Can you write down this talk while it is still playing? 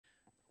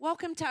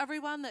Welcome to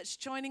everyone that's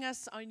joining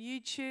us on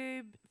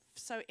YouTube.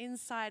 So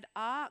inside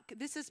Ark,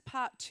 this is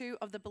part 2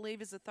 of the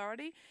Believer's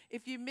Authority.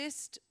 If you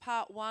missed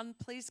part 1,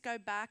 please go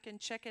back and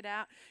check it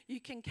out.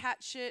 You can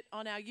catch it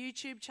on our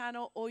YouTube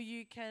channel or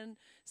you can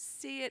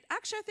see it.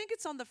 Actually, I think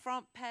it's on the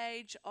front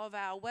page of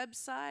our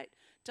website,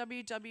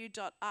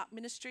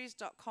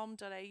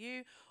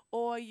 www.arkministries.com.au,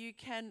 or you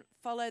can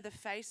follow the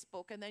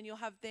Facebook and then you'll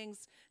have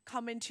things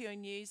come into your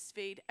news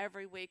feed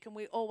every week. And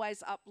we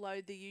always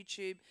upload the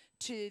YouTube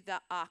to the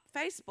Ark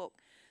Facebook.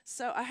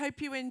 So I hope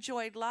you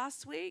enjoyed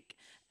last week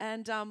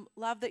and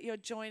love that you're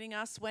joining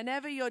us.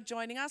 Whenever you're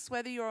joining us,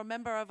 whether you're a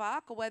member of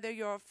Ark or whether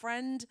you're a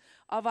friend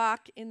of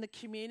Ark in the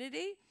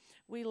community,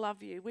 we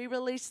love you. We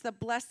release the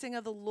blessing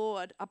of the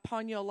Lord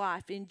upon your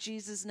life in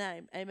Jesus'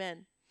 name.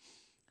 Amen.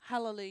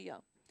 Hallelujah.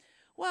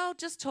 Well,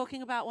 just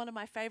talking about one of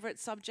my favorite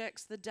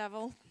subjects, the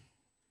devil.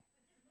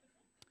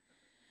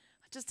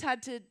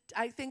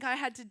 I think I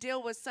had to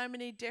deal with so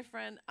many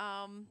different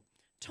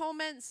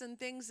torments and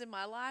things in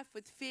my life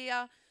with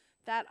fear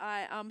that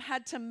I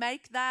had to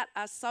make that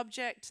a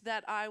subject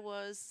that I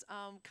was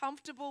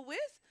comfortable with.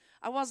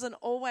 I wasn't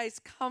always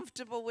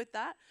comfortable with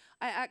that.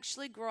 I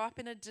actually grew up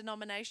in a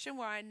denomination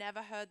where I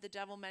never heard the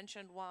devil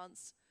mentioned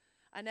once.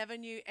 I never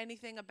knew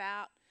anything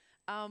about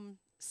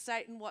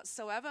Satan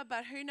whatsoever,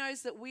 but who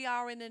knows that we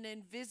are in an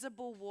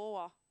invisible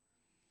war.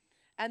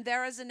 And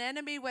there is an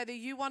enemy, whether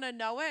you want to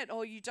know it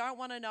or you don't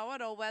want to know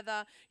it, or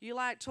whether you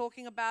like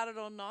talking about it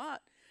or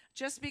not.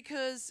 Just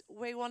because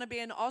we want to be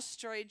an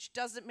ostrich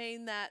doesn't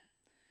mean that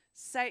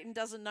Satan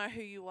doesn't know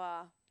who you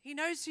are. He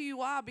knows who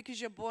you are because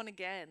you're born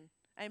again.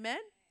 Amen?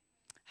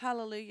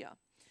 Hallelujah.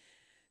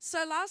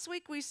 So last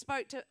week we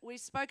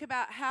spoke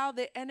about how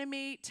the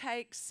enemy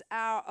takes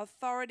our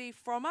authority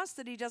from us,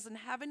 that he doesn't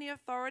have any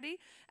authority,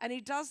 and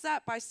he does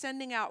that by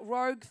sending out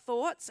rogue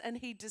thoughts, and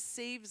he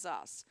deceives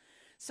us.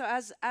 So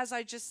as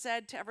I just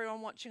said to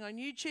everyone watching on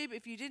YouTube,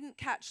 if you didn't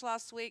catch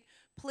last week,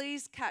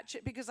 please catch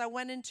it, because I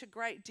went into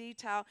great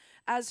detail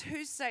as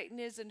who Satan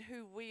is and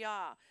who we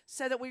are,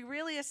 so that we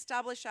really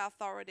establish our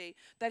authority,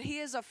 that he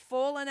is a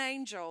fallen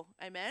angel.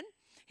 Amen.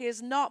 He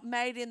is not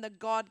made in the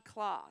God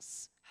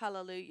class.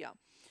 Hallelujah.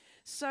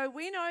 So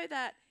we know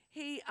that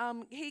he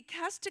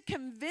has to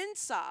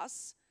convince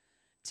us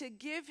to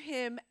give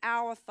him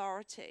our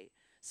authority.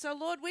 So,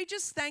 Lord, we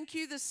just thank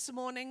you this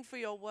morning for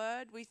your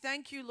word. We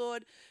thank you,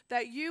 Lord,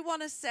 that you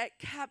want to set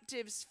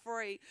captives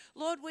free.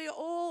 Lord, we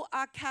all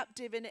are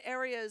captive in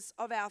areas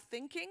of our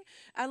thinking.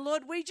 And,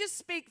 Lord, we just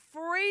speak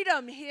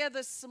freedom here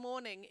this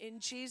morning in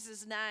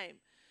Jesus' name.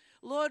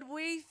 Lord,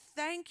 we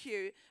thank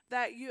you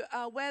that you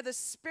where the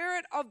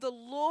Spirit of the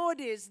Lord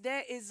is,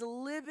 there is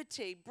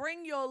liberty.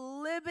 Bring your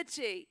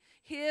liberty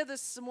here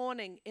this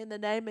morning in the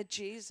name of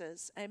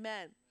Jesus.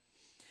 Amen.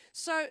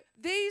 So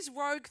these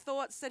rogue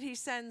thoughts that he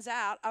sends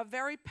out are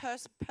very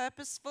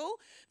purposeful.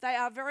 They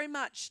are very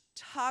much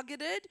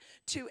targeted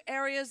to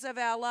areas of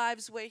our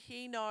lives where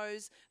he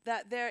knows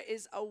that there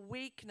is a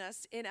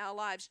weakness in our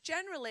lives.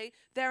 Generally,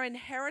 they're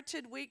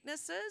inherited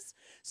weaknesses.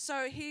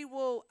 So he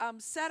will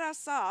set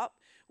us up.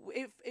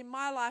 If in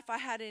my life I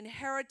had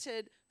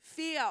inherited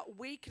fear,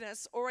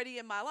 weakness already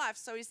in my life.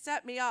 So he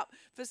set me up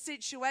for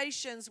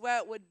situations where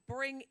it would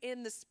bring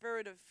in the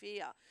spirit of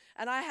fear.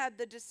 And I had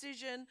the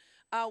decision,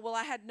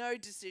 I had no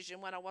decision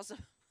when I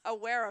wasn't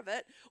aware of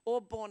it or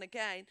born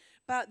again.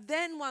 But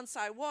then once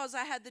I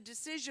had the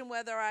decision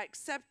whether I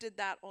accepted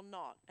that or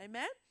not.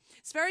 Amen?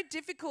 It's very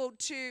difficult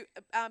to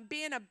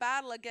be in a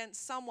battle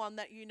against someone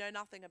that you know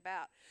nothing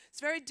about. It's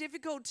very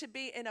difficult to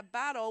be in a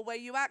battle where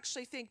you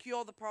actually think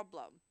you're the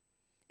problem.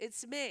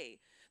 It's me.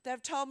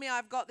 They've told me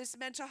I've got this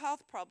mental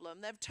health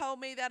problem. They've told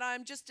me that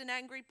I'm just an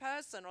angry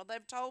person, or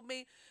they've told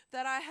me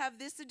that I have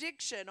this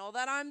addiction, or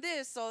that I'm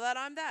this, or that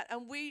I'm that.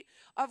 And we,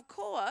 of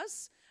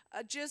course,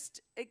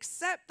 just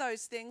accept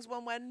those things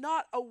when we're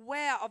not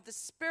aware of the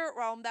spirit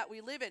realm that we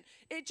live in.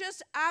 It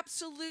just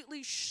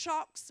absolutely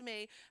shocks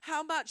me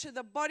how much of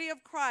the body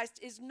of Christ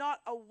is not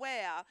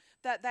aware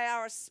that they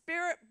are a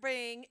spirit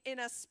being in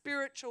a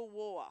spiritual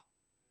war.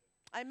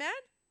 Amen?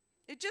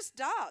 It just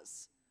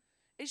does.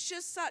 It's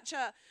just such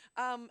a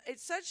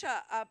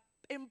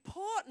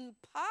important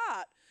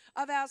part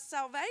of our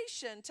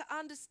salvation to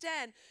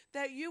understand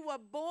that you were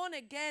born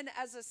again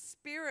as a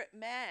spirit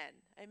man.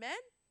 Amen?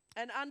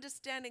 And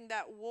understanding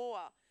that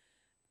war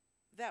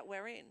that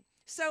we're in.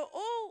 So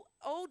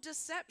all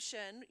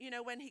deception,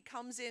 when he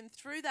comes in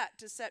through that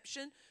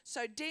deception,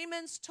 so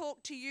demons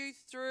talk to you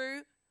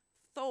through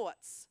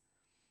thoughts.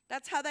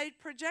 That's how they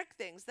project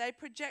things. They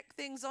project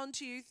things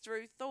onto you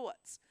through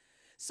thoughts.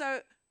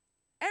 So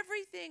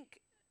everything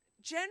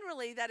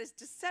generally that is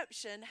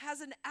deception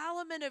has an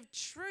element of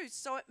truth,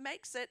 so it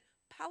makes it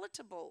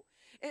palatable.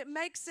 It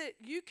makes it,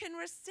 you can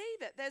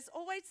receive it. There's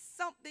always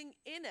something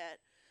in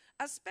it,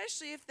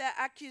 especially if they're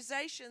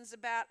accusations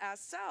about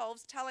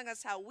ourselves, telling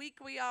us how weak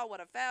we are, what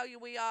a failure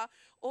we are,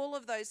 all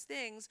of those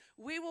things.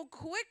 We will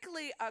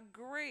quickly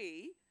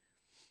agree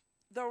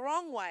the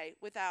wrong way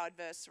with our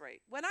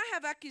adversary. When I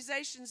have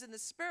accusations in the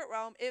spirit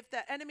realm, if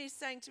the enemy is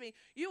saying to me,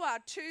 you are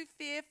too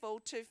fearful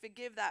to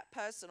forgive that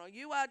person, or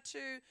you are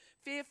too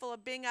fearful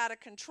of being out of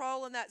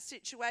control in that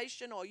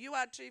situation, or you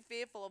are too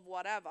fearful of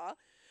whatever,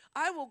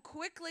 I will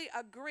quickly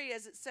agree,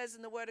 as it says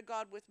in the Word of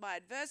God, with my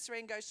adversary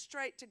and go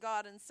straight to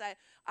God and say,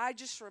 I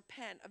just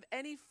repent of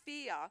any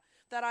fear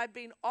that I've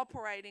been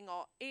operating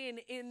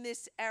in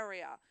this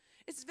area.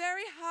 It's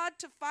very hard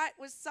to fight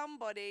with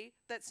somebody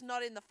that's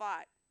not in the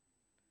fight.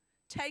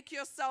 Take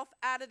yourself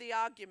out of the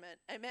argument.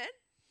 Amen?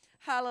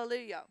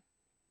 Hallelujah.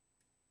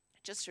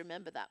 Just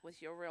remember that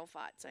with your real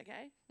fights,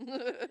 okay?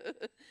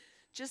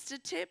 Just a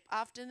tip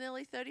after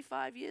nearly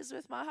 35 years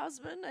with my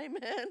husband.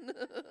 Amen.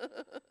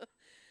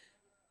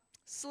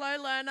 Slow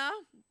learner,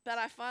 but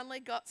I finally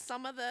got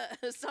some of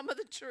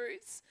the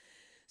truths.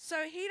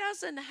 So he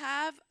doesn't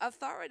have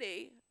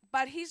authority,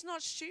 but he's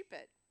not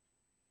stupid.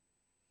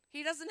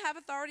 He doesn't have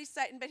authority,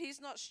 Satan, but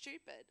he's not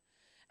stupid.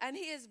 And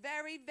he is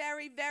very,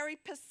 very, very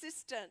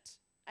persistent.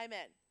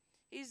 Amen.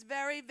 He's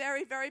very,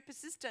 very, very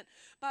persistent.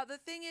 But the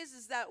thing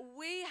is that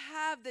we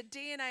have the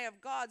DNA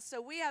of God,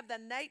 so we have the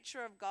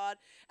nature of God,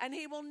 and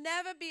he will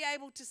never be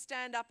able to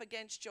stand up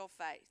against your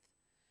faith.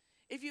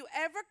 If you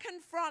ever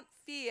confront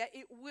fear,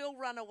 it will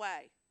run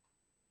away,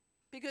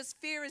 because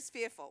fear is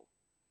fearful.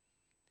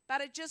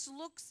 But it just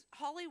looks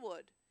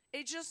Hollywood.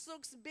 It just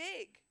looks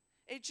big.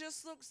 It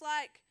just looks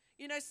like,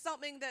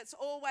 something that's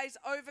always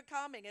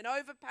overcoming and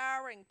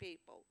overpowering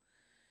people.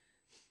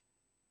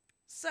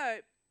 So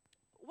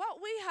what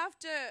we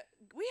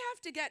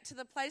have to get to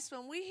the place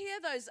when we hear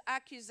those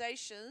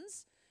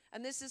accusations,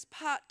 and this is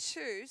part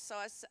 2, so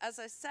as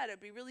I said, it'd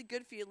be really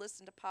good for you to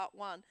listen to part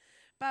 1.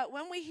 But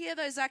when we hear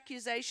those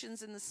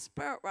accusations in the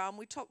spirit realm,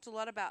 we talked a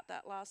lot about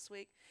that last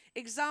week.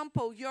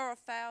 Example, you're a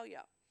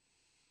failure.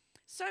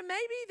 So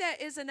maybe there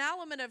is an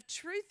element of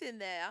truth in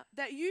there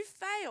that you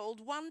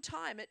failed one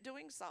time at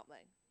doing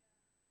something.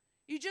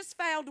 You just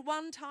failed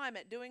one time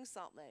at doing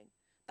something.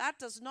 That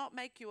does not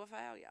make you a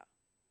failure.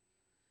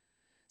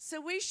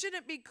 So we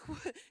shouldn't be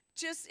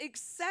just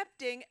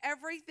accepting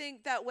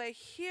everything that we're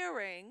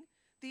hearing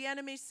the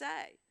enemy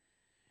say.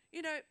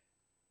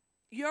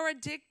 You're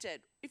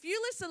addicted. If you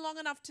listen long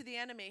enough to the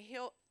enemy,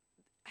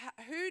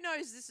 who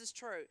knows this is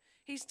true?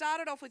 He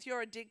started off with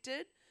you're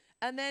addicted,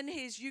 and then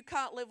you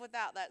can't live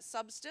without that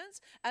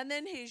substance, and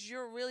then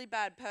you're a really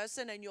bad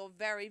person and you're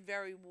very,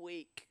 very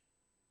weak.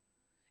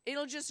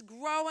 It'll just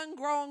grow and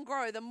grow and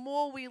grow the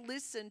more we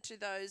listen to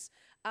those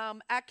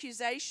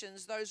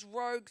accusations, those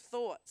rogue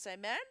thoughts.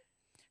 Amen?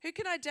 Who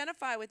can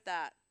identify with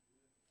that?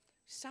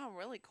 You sound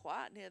really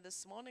quiet here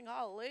this morning.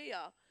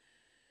 Hallelujah.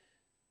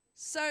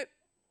 So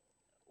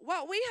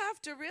what we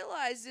have to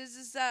realize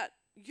is that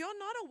you're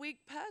not a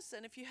weak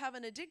person if you have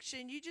an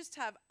addiction. You just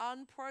have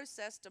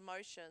unprocessed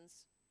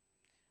emotions.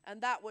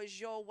 And that was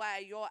your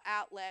way, your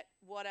outlet,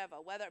 whatever.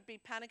 Whether it be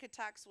panic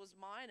attacks was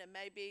mine, and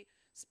maybe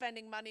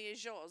spending money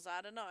is yours.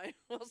 I don't know.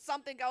 Or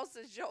something else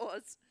is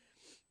yours.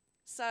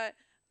 So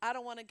I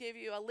don't want to give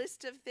you a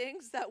list of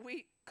things that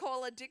we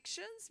call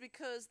addictions,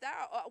 because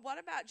what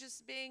about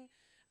just being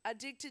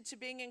addicted to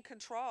being in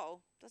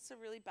control? That's a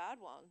really bad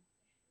one.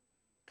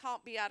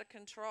 Can't be out of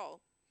control.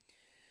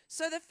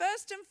 So the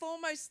first and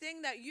foremost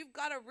thing that you've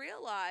got to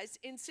realize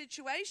in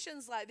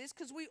situations like this,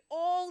 because we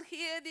all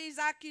hear these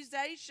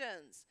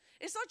accusations.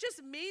 It's not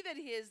just me that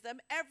hears them.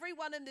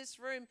 Everyone in this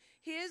room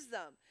hears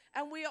them.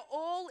 And we are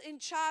all in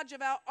charge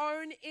of our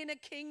own inner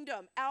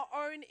kingdom, our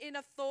own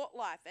inner thought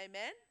life.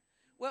 Amen?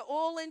 We're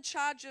all in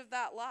charge of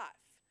that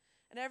life.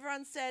 And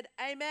everyone said,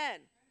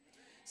 amen.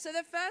 So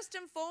the first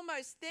and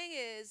foremost thing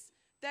is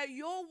that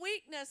your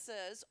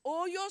weaknesses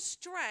or your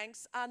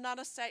strengths are none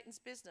of Satan's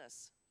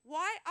business.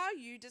 Why are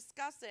you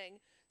discussing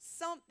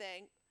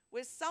something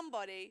with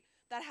somebody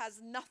that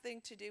has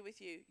nothing to do with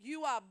you?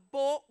 You are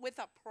bought with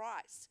a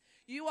price.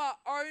 You are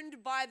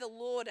owned by the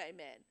Lord,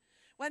 amen.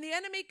 When the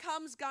enemy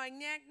comes going,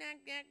 knack, knack,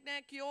 knack,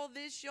 knack, you're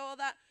this, you're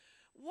that,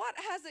 what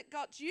has it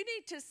got? You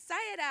need to say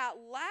it out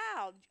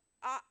loud.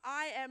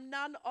 I am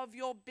none of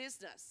your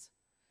business.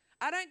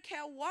 I don't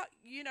care what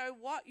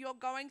you're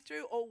going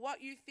through or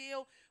what you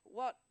feel,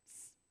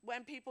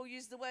 when people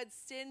use the word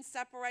sin,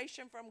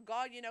 separation from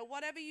God,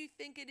 whatever you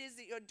think it is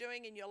that you're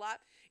doing in your life,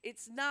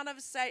 it's none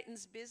of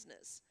Satan's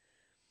business.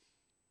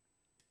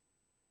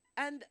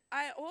 And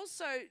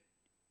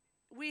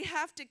we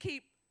have to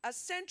keep a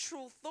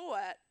central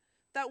thought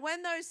that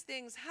when those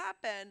things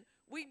happen,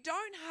 we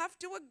don't have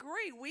to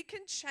agree. We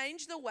can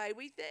change the way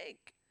we think.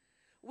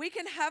 We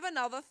can have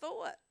another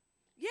thought.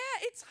 Yeah,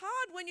 it's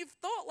hard when you've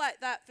thought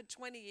like that for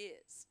 20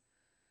 years.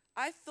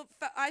 I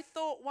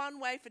thought one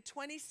way for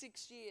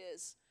 26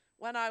 years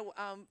when I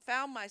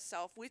found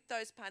myself with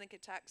those panic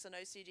attacks and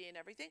OCD and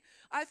everything.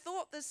 I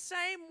thought the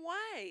same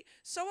way.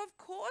 So, of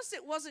course,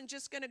 it wasn't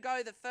just going to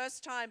go the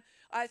first time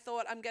I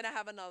thought I'm going to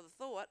have another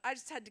thought. I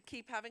just had to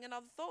keep having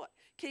another thought,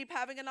 keep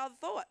having another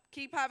thought,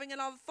 keep having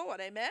another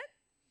thought. Amen?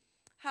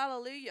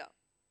 Hallelujah.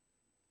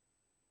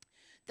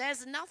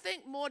 There's nothing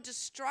more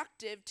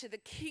destructive to the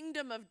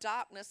kingdom of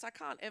darkness. I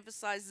can't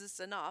emphasize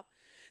this enough.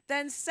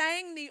 than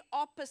saying the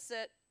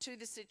opposite to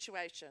the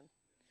situation.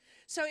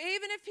 So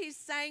even if he's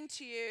saying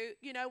to you,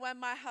 you know, when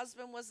my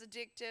husband was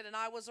addicted and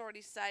I was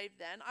already saved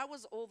then, I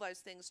was all those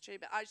things too,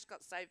 but I just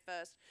got saved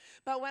first.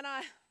 But when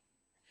I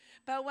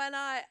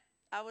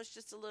was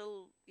just a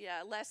little,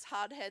 less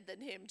hard-headed than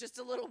him, just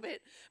a little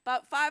bit.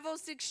 But 5 or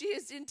 6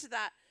 years into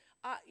that,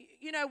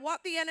 you know,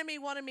 what the enemy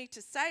wanted me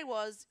to say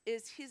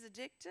is he's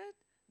addicted.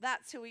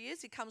 That's who he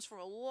is. He comes from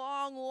a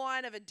long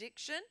line of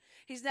addiction.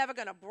 He's never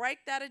going to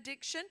break that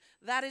addiction.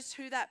 That is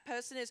who that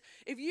person is.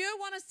 If you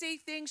want to see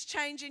things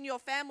change in your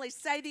family,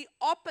 say the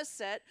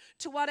opposite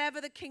to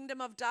whatever the kingdom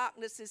of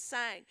darkness is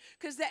saying.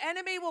 Because the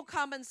enemy will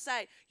come and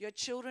say, your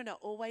children are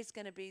always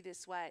going to be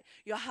this way.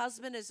 Your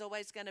husband is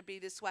always going to be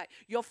this way.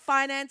 Your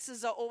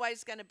finances are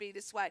always going to be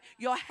this way.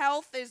 Your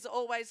health is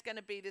always going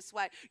to be this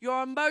way.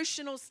 Your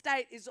emotional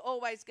state is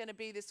always going to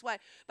be this way.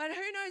 But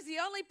who knows? The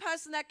only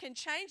person that can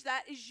change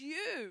that is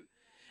you.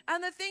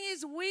 And the thing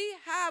is, we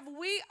have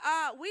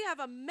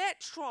a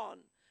metron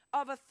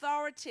of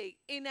authority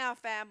in our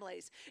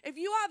families. If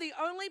you are the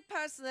only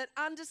person that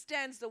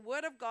understands the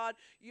word of God,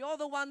 you're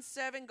the one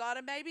serving God,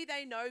 and maybe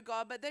they know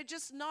God, but they're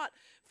just not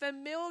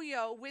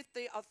familiar with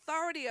the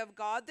authority of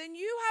God, then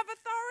you have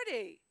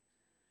authority.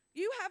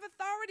 You have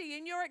authority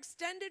in your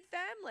extended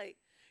family.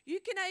 You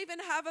can even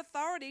have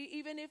authority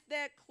even if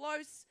they're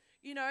close,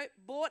 you know,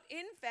 bought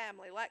in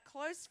family, like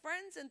close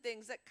friends and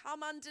things that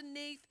come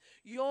underneath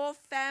your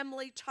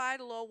family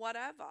title or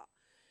whatever.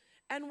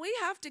 And we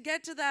have to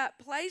get to that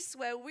place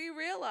where we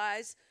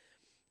realize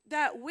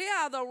that we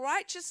are the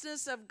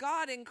righteousness of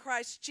God in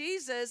Christ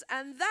Jesus,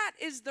 and that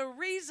is the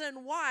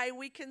reason why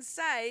we can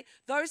say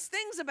those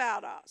things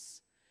about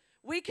us.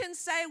 We can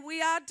say we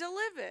are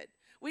delivered.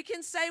 We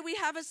can say we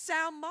have a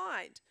sound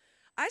mind.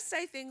 I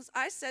said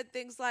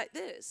things like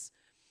this: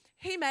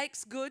 he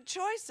makes good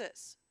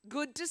choices,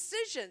 good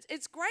decisions.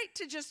 It's great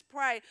to just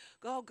pray,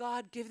 oh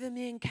God, give them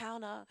the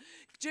encounter.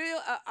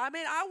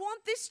 I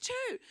want this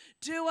too.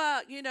 Do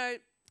a,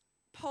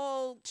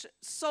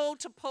 Saul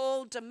to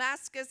Paul,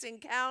 Damascus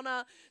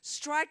encounter,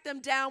 strike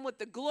them down with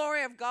the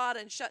glory of God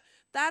and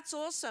that's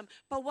awesome.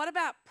 But what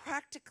about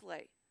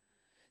practically?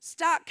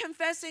 Start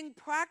confessing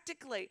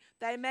practically.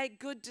 They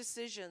make good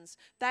decisions.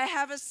 They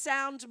have a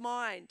sound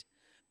mind.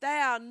 They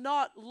are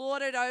not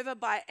lorded over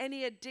by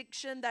any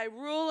addiction. They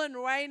rule and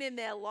reign in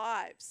their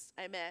lives.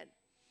 Amen.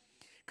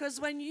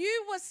 Because when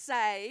you were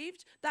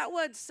saved, that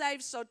word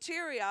saved,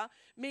 soteria,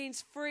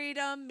 means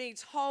freedom,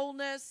 means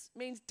wholeness,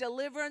 means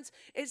deliverance.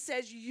 It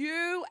says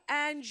you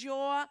and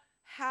your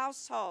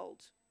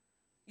household.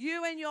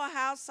 You and your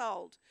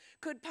household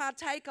could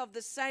partake of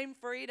the same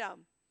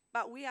freedom.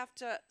 But we have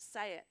to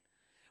say it.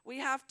 We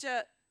have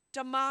to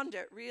demand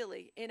it,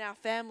 really, in our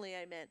family,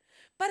 amen.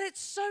 But it's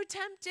so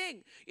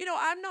tempting.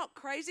 I'm not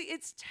crazy.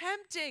 It's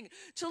tempting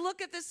to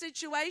look at the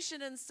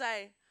situation and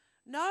say,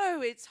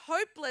 no, it's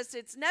hopeless.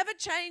 It's never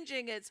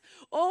changing. It's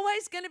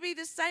always going to be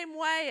the same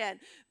way. And,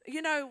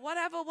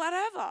 whatever.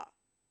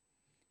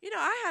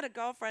 I had a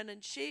girlfriend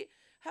and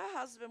her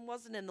husband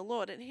wasn't in the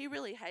Lord, and he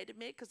really hated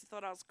me because he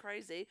thought I was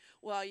crazy.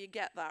 Well, you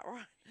get that,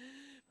 right?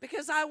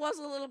 Because I was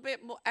a little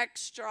bit more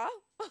extra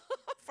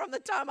from the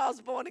time I was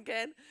born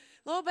again.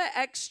 A little bit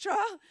extra.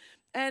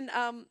 And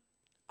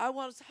I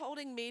was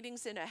holding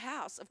meetings in her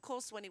house. Of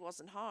course, when he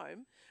wasn't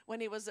home, when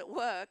he was at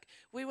work,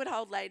 we would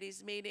hold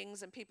ladies'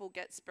 meetings and people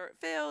get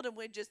spirit-filled. And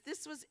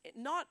this was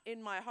not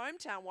in my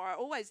hometown where I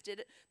always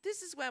did it.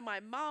 This is where my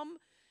mum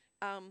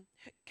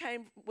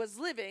was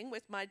living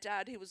with my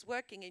dad, who was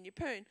working in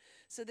Yeppoon.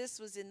 So this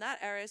was in that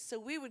area. So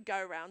we would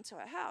go around to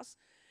her house.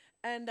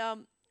 And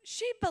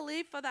she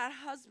believed for that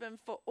husband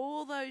for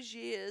all those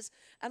years.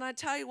 And I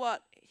tell you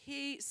what,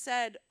 he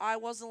said I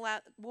wasn't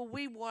allowed.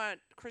 Well,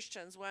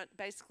 Christians weren't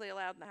basically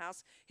allowed in the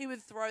house. He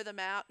would throw them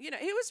out. He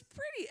was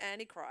pretty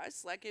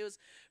antichrist. Like, he was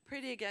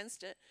pretty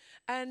against it.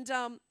 And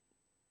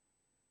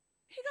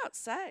he got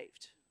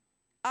saved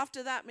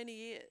after that many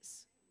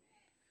years.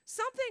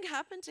 Something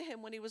happened to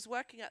him when he was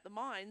working at the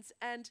mines.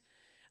 And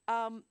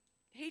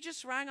he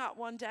just rang up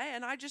one day.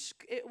 And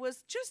it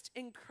was just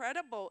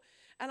incredible.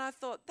 And I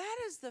thought, that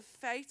is the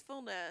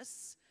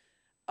faithfulness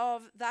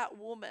of that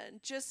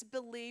woman, just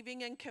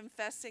believing and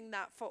confessing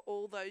that for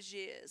all those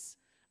years.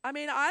 I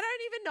mean, I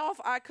don't even know if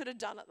I could have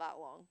done it that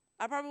long.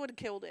 I probably would have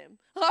killed him.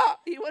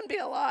 He wouldn't be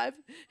alive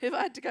if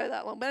I had to go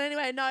that long. But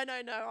anyway, no,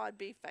 I'd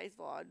be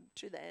faithful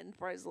to the end,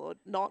 praise the Lord.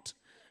 Not.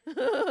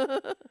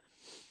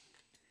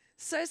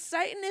 So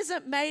Satan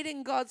isn't made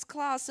in God's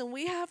class, and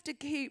we have to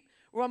keep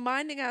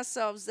reminding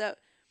ourselves that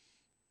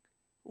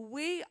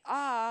we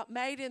are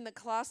made in the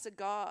class of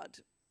God.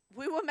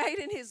 We were made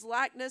in his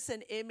likeness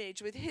and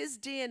image, with his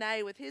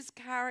DNA, with his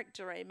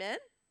character, amen?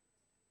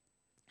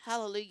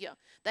 Hallelujah.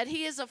 That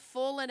he is a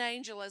fallen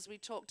angel, as we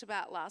talked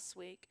about last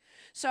week.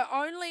 So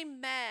only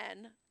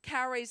man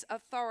carries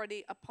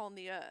authority upon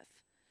the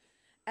earth.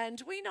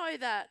 And we know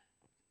that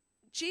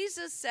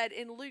Jesus said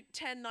in Luke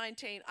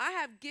 10:19, I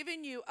have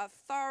given you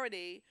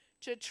authority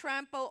to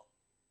trample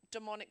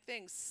demonic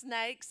things,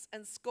 snakes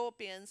and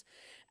scorpions,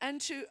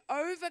 and to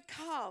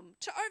overcome.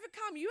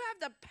 You have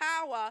the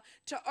power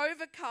to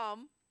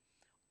overcome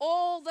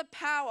all the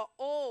power,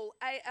 all,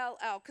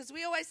 A-L-L, because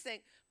we always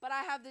think, but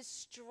I have this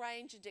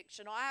strange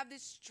addiction, or I have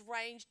this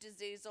strange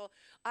disease, or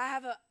I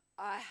have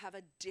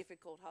a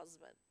difficult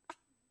husband.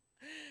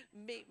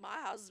 Meet my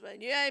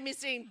husband. You ain't me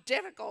seem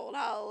difficult.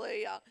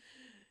 Hallelujah.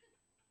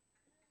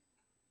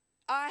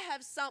 I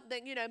have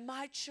something,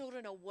 my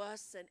children are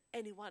worse than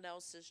anyone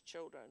else's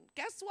children.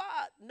 Guess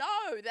what?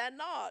 No, they're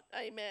not.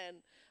 Amen.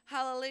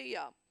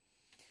 Hallelujah.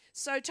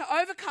 So to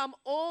overcome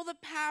all the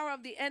power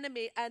of the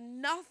enemy,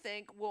 and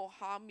nothing will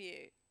harm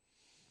you.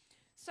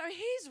 So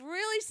he's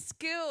really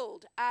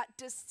skilled at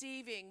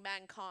deceiving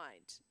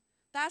mankind.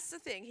 That's the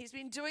thing. He's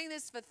been doing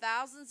this for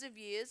thousands of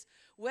years.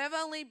 We've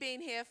only been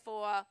here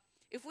for,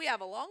 if we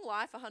have a long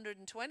life,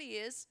 120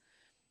 years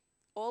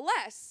or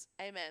less.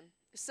 Amen.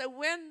 So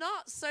we're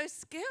not so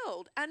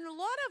skilled. And a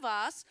lot of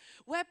us,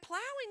 we're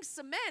plowing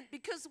cement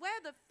because we're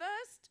the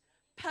first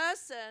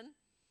person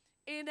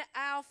in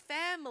our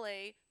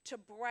family to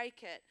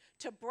break it,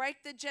 to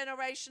break the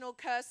generational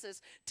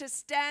curses, to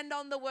stand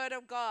on the word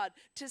of God,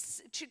 to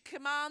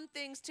command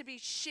things to be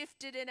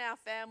shifted in our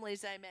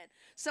families. Amen.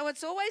 So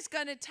it's always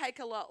going to take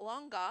a lot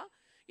longer.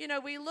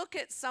 We look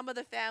at some of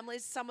the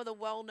families, some of the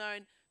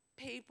well-known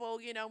people,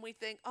 and we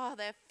think, oh,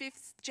 they're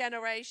fifth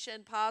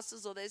generation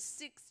pastors, or they're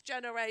sixth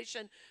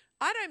generation.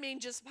 I don't mean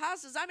just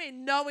pastors. I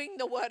mean knowing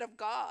the word of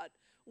God.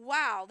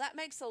 Wow, that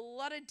makes a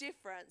lot of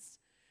difference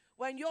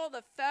when you're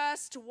the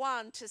first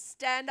one to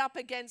stand up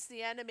against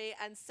the enemy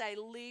and say,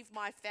 leave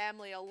my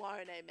family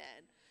alone,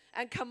 amen,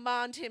 and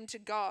command him to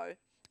go.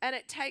 And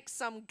it takes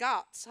some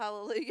guts,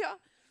 hallelujah.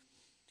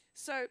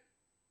 So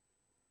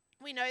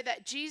we know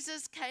that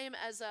Jesus came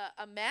as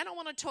a man. I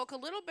want to talk a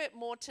little bit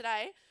more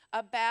today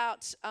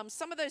about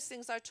some of those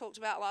things I talked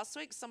about last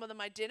week. Some of them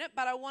I didn't,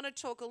 but I want to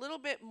talk a little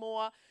bit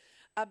more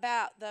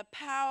about the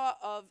power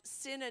of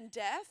sin and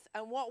death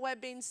and what we're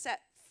being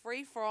set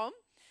free from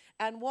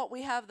and what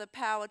we have the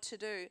power to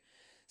do.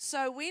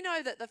 So we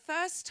know that the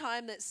first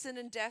time that sin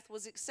and death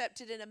was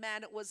accepted in a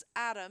man, it was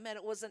Adam, and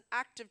it was an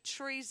act of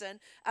treason.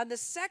 And the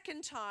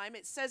second time,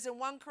 it says in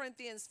 1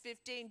 Corinthians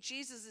 15,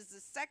 Jesus is the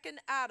second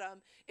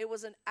Adam, it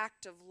was an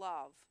act of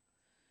love.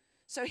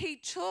 So he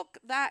took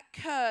that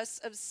curse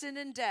of sin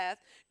and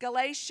death.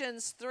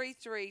 Galatians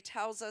 3:3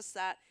 tells us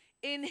that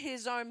in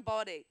his own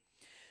body.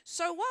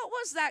 So what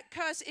was that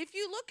curse? If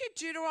you look at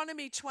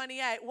Deuteronomy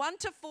 28,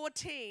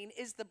 1-14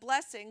 is the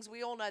blessings.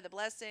 We all know the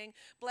blessing.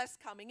 Blessed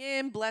coming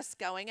in, blessed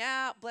going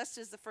out. Blessed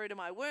is the fruit of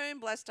my womb.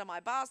 Blessed are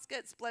my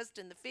baskets. Blessed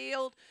in the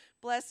field.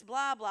 Blessed,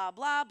 blah, blah,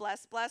 blah.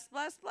 Blessed, blessed,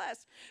 blessed,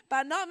 blessed.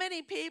 But not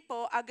many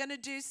people are going to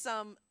do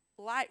some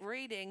light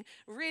reading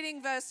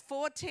verse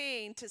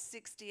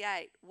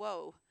 14-68.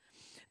 Whoa.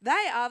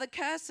 They are the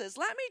curses.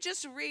 Let me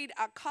just read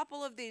a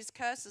couple of these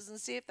curses and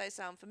see if they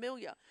sound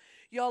familiar.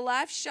 Your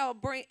life shall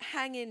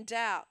hang in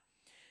doubt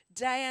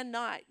day and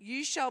night.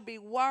 You shall be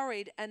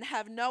worried and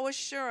have no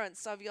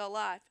assurance of your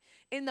life.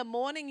 In the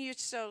morning you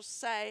shall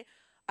say,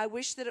 I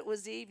wish that it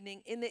was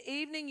evening. In the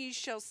evening you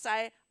shall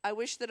say, I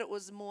wish that it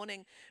was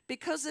morning.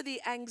 Because of the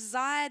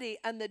anxiety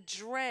and the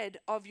dread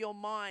of your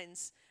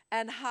minds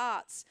and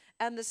hearts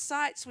and the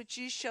sights which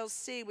you shall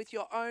see with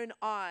your own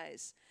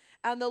eyes.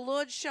 And the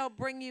Lord shall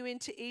bring you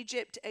into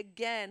Egypt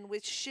again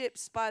with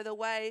ships by the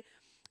way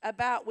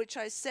about which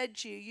I said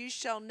to you, you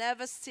shall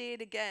never see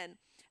it again.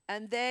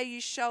 And there you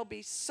shall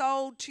be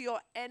sold to your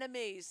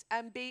enemies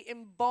and be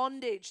in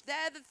bondage.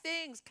 They're the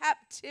things: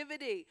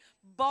 captivity,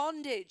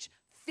 bondage,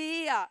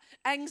 fear,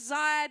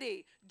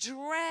 anxiety,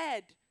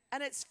 dread.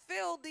 And it's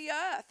filled the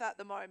earth at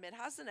the moment,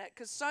 hasn't it?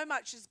 Because so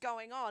much is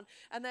going on,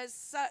 and there's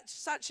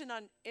such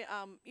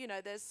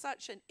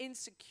an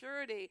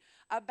insecurity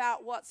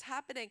about what's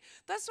happening.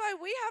 That's why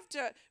we have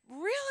to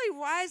really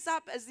rise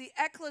up as the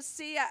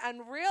ecclesia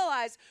and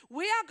realize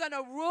we are going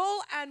to rule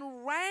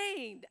and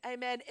reign,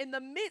 amen, in the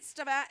midst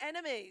of our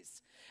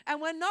enemies. And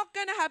we're not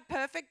going to have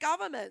perfect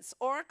governments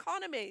or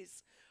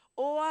economies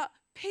or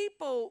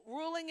people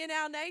ruling in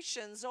our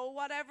nations or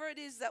whatever it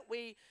is that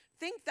we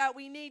think that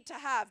we need to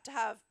have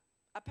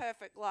a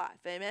perfect life.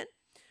 Amen.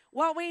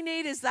 What we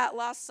need is that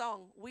last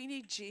song. We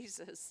need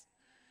Jesus.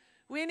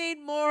 We need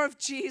more of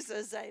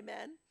Jesus.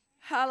 Amen.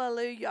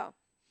 Hallelujah.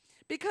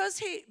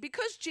 Because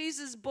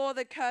Jesus bore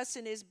the curse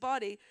in his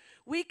body,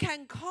 we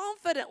can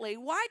confidently,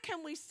 why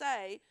can we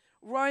say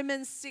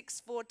Romans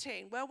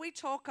 6:14, where we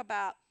talk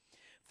about,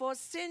 for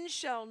sin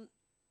shall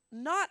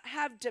not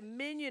have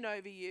dominion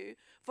over you,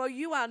 for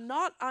you are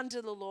not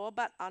under the law,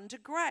 but under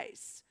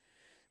grace.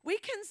 We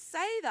can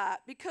say that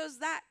because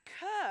that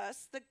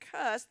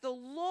the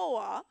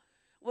law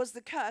was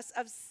the curse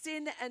of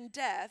sin and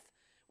death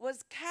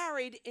was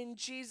carried in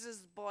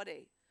Jesus'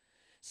 body.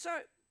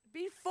 So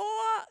before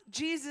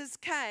Jesus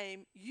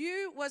came,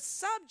 you were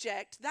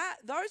subject,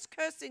 those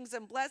cursings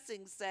and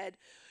blessings said,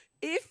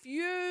 if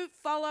you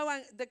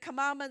follow the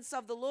commandments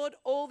of the Lord,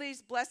 all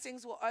these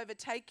blessings will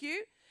overtake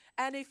you.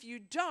 And if you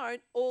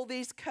don't, all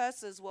these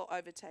curses will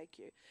overtake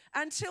you.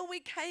 Until we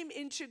came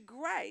into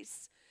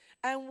grace,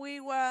 and we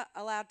were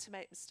allowed to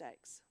make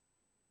mistakes.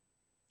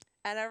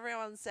 And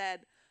everyone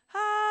said,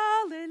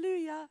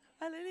 hallelujah,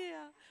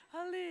 hallelujah,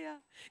 hallelujah.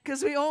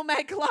 because we all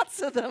make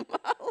lots of them.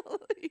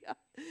 Hallelujah.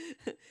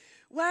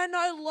 We're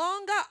no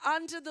longer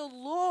under the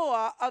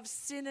law of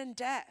sin and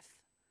death.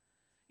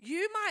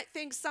 You might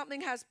think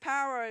something has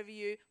power over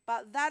you,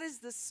 but that is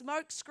the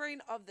smokescreen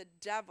of the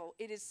devil.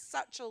 It is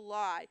such a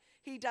lie.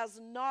 He does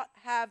not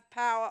have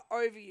power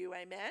over you.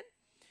 Amen.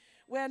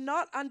 We're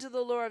not under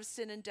the law of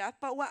sin and death,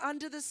 but we're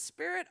under the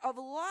spirit of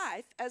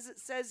life, as it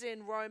says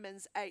in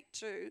Romans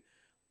 8:2,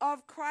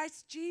 of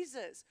Christ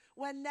Jesus.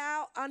 We're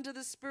now under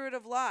the spirit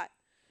of life.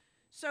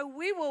 So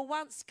we were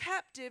once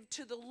captive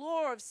to the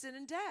law of sin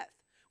and death.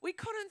 We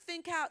couldn't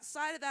think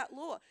outside of that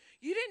law.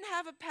 You didn't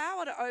have a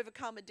power to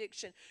overcome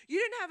addiction. You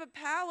didn't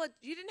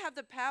have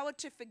the power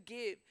to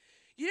forgive.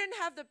 You didn't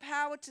have the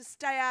power to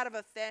stay out of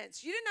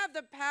offense. You didn't have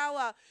the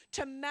power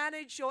to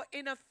manage your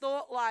inner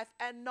thought life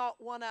and not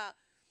want to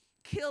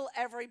kill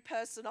every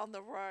person on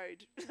the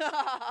road.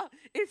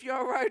 If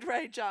you're a road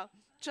rager.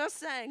 Just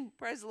saying,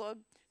 praise the Lord.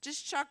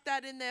 Just chuck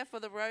that in there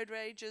for the road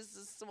ragers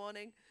this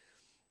morning.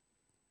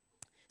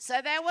 So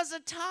there was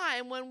a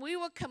time when we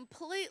were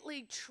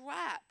completely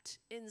trapped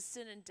in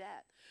sin and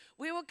death.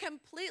 We were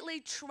completely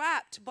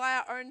trapped by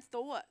our own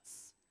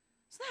thoughts.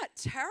 Isn't that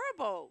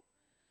terrible?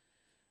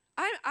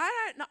 I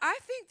don't know. I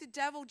think the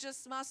devil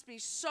just must be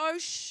so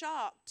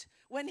shocked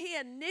when he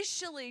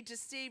initially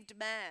deceived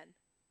man.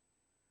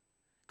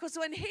 Because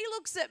when he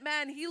looks at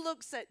man, he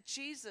looks at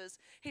Jesus.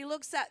 He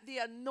looks at the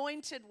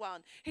anointed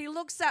one. He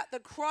looks at the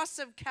cross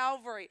of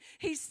Calvary.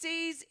 He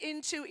sees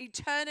into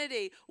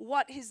eternity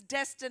what his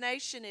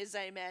destination is,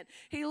 amen.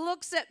 He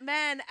looks at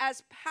man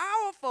as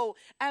powerful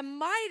and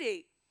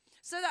mighty.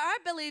 So that I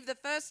believe the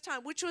first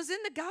time, which was in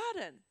the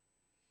garden,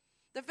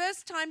 the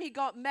first time he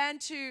got man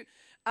to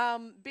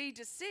be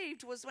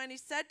deceived was when he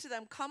said to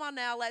them, come on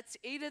now, let's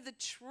eat of the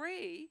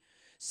tree.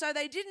 So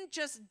they didn't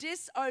just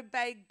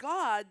disobey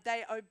God,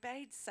 they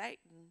obeyed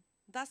Satan.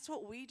 That's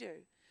what we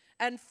do.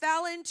 And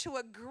fell into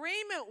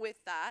agreement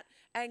with that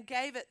and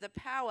gave it the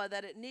power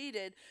that it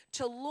needed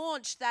to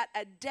launch that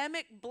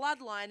Adamic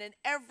bloodline. And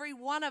every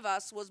one of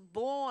us was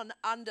born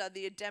under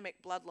the Adamic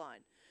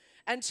bloodline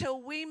until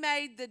we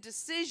made the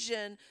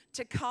decision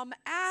to come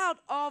out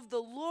of the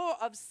law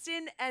of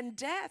sin and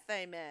death.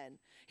 Amen.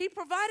 He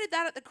provided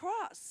that at the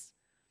cross.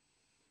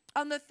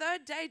 On the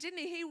third day, didn't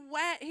he?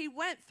 He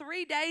went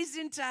 3 days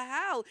into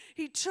hell.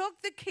 He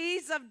took the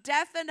keys of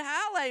death and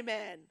hell,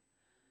 amen.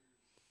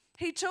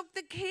 He took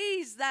the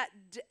keys that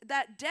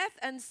death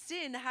and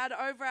sin had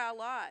over our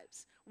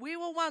lives. We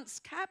were once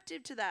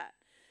captive to that.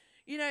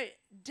 You know,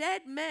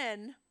 dead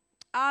men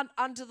aren't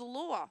under the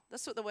law.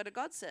 That's what the Word of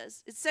God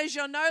says. It says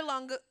you're no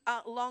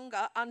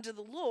longer under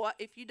the law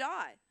if you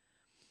die.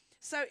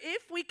 So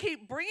if we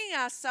keep bringing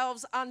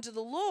ourselves under the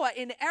law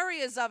in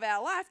areas of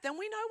our life, then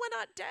we know we're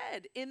not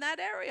dead in that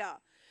area.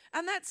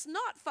 And that's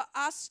not for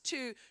us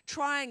to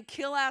try and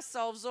kill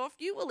ourselves off.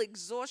 You will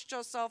exhaust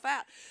yourself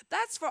out.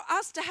 That's for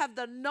us to have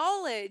the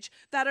knowledge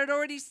that it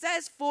already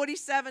says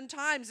 47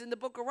 times in the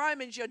book of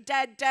Romans, you're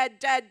dead, dead,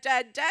 dead,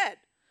 dead, dead.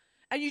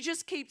 And you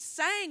just keep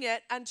saying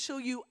it until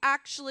you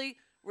actually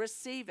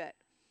receive it.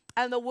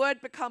 And the word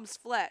becomes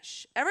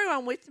flesh.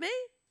 Everyone with me?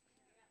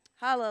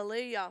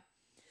 Hallelujah.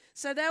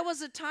 So there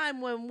was a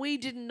time when we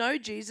didn't know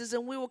Jesus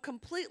and we were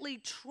completely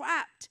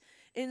trapped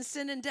in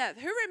sin and death.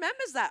 Who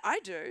remembers that? I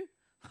do.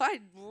 I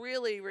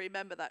really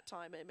remember that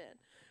time, amen.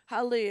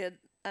 Hallelujah.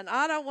 And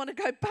I don't want to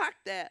go back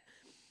there.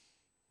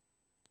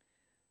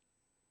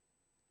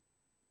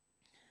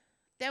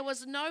 There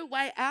was no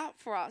way out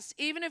for us,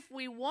 even if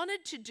we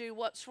wanted to do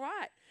what's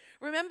right.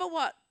 Remember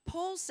what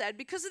Paul said,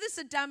 because of this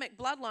Adamic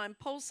bloodline,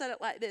 Paul said it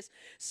like this.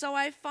 So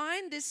I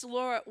find this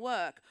law at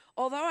work.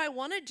 Although I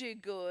want to do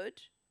good,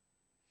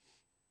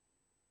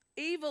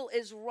 evil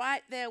is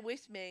right there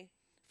with me.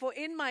 For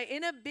in my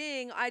inner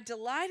being, I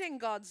delight in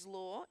God's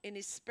law, in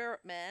his spirit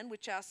man,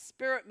 which our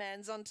spirit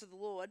man's unto the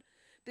Lord.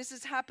 This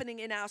is happening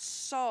in our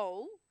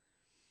soul.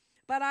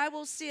 But I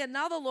will see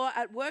another law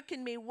at work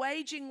in me,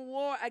 waging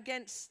war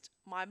against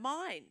my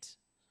mind.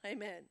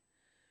 Amen.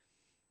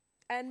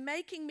 And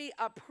making me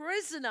a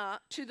prisoner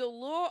to the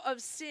law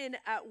of sin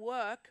at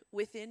work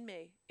within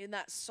me, in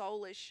that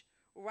soulish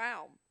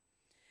realm.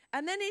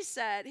 And then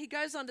he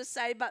goes on to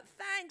say, but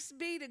thanks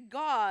be to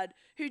God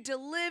who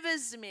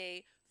delivers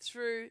me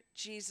through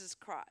Jesus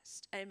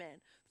Christ.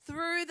 Amen.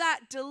 Through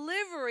that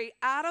delivery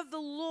out of the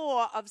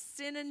law of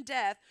sin and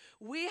death,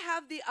 we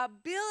have the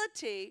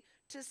ability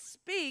to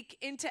speak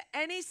into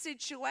any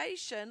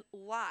situation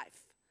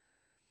life.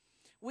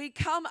 We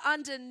come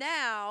under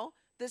now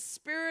the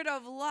spirit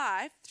of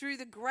life through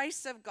the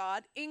grace of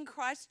God in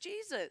Christ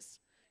Jesus.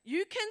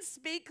 You can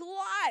speak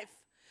life.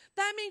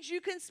 That means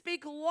you can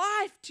speak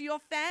life to your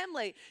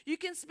family. You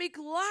can speak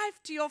life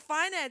to your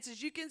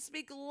finances. You can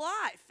speak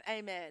life.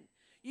 Amen.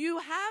 You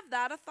have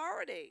that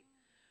authority.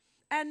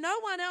 And no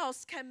one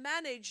else can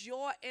manage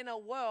your inner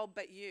world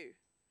but you.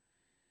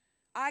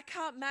 I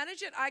can't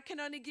manage it. I can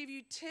only give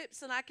you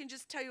tips and I can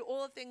just tell you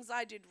all the things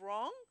I did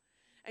wrong.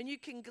 And you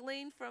can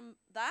glean from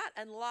that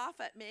and laugh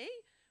at me.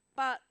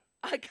 But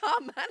I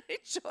can't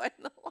manage your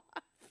inner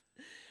life.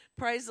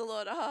 Praise the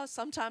Lord. Oh,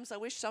 sometimes I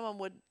wish someone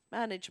would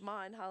manage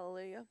mine.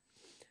 Hallelujah.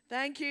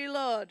 Thank you,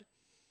 Lord.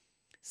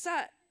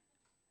 So,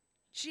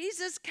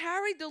 Jesus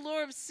carried the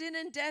law of sin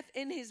and death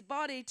in his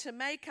body to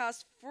make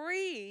us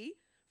free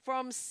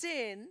from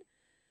sin,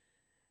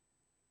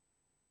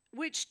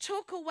 which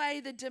took away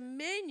the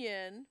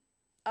dominion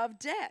of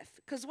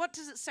death. Because what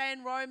does it say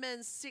in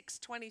Romans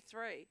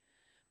 6:23?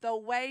 The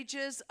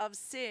wages of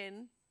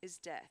sin is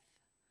death.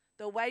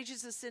 The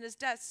wages of sin is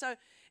death. So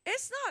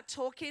it's not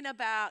talking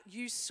about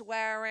you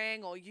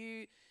swearing or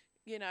you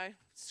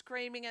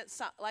screaming at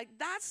something. Like,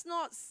 that's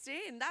not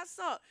sin. That's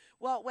not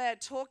what we're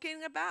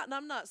talking about. And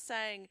I'm not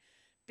saying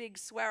big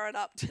swear it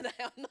up today.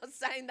 I'm not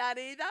saying that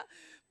either.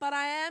 But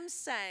I am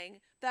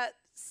saying that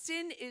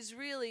sin is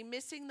really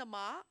missing the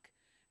mark,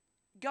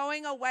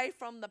 going away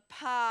from the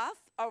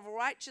path of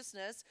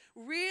righteousness.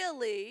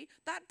 Really,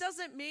 that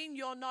doesn't mean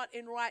you're not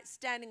in right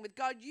standing with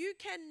God. You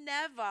can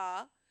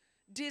never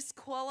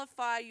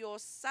disqualify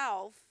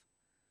yourself,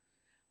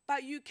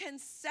 but you can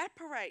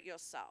separate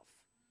yourself.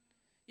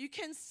 You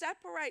can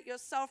separate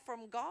yourself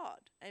from God.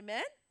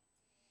 Amen?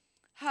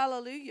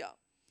 Hallelujah.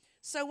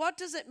 So what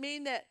does it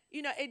mean that,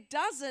 it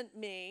doesn't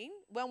mean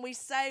when we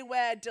say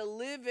we're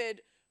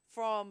delivered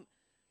from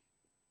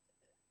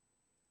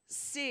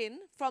sin,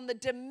 from the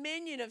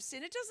dominion of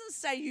sin, it doesn't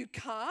say you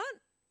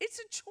can't. It's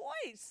a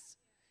choice.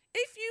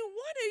 If you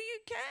want to, you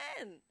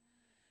can.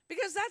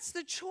 Because that's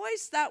the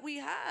choice that we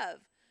have.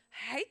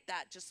 I hate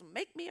that. Just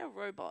make me a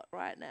robot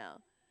right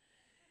now.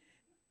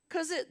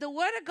 Because the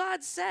Word of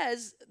God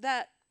says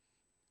that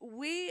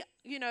we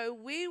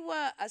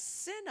were a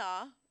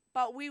sinner,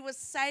 but we were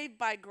saved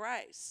by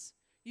grace.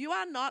 You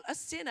are not a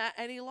sinner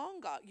any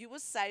longer. You were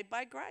saved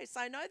by grace.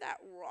 I know that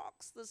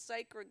rocks the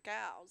sacred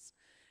cows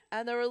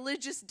and the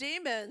religious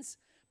demons,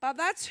 but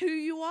that's who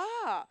you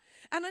are.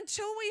 And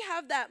until we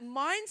have that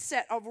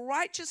mindset of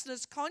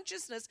righteousness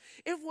consciousness,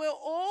 if we're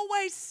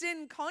always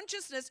sin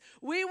consciousness,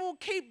 we will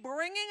keep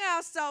bringing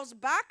ourselves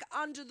back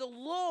under the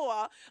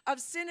law of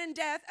sin and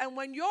death. And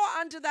when you're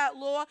under that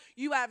law,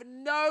 you have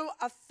no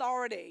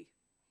authority.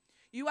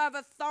 You have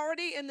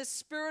authority in the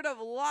spirit of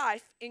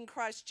life in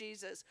Christ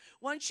Jesus.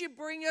 Once you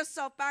bring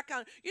yourself back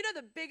on,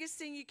 the biggest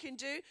thing you can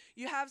do,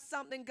 you have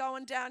something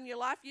going down in your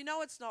life.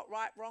 It's not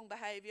right, wrong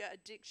behavior,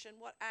 addiction,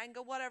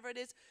 anger, whatever it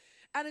is.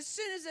 And as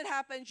soon as it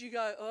happens, you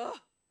go, ugh.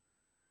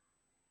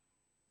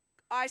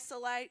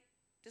 Isolate.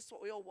 This is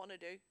what we all want to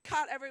do.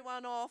 Cut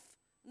everyone off.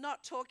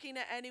 Not talking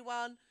to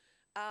anyone.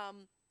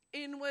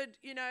 Inward,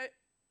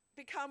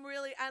 become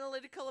really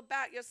analytical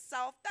about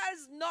yourself. That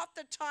is not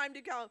the time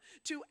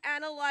to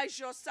analyze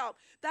yourself.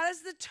 That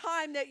is the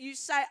time that you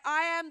say,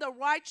 I am the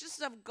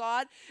righteousness of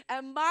God,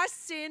 and my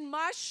sin,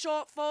 my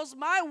shortfalls,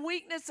 my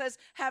weaknesses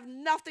have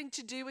nothing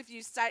to do with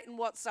you, Satan,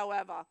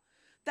 whatsoever.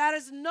 That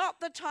is not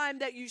the time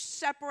that you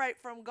separate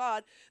from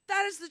God.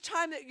 That is the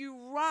time that you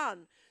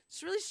run.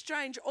 It's really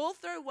strange. All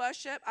through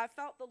worship, I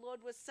felt the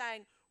Lord was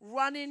saying,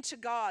 run into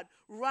God,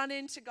 run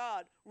into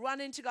God, run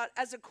into God,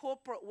 as a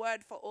corporate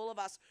word for all of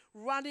us.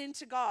 Run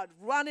into God,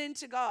 run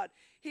into God.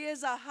 He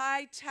is a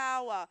high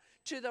tower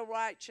to the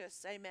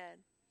righteous.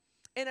 Amen.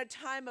 In a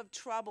time of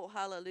trouble.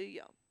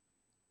 Hallelujah.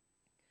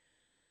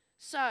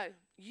 So,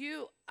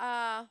 you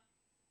were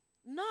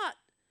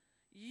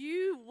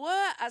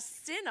a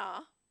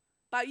sinner,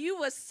 but you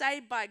were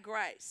saved by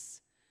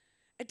grace.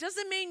 It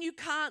doesn't mean you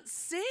can't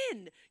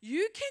sin.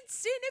 You can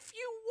sin if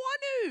you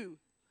want to.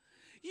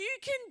 You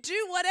can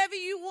do whatever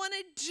you want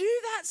to do.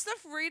 That's the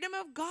freedom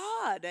of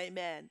God.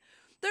 Amen.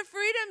 The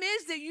freedom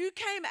is that you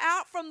came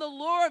out from the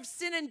law of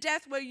sin and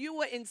death where you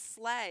were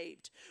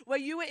enslaved, where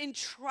you were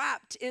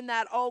entrapped in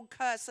that old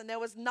curse and there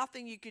was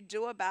nothing you could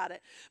do about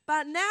it.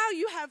 But now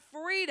you have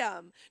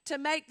freedom to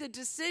make the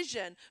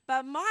decision.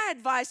 But my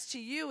advice to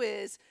you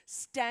is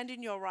stand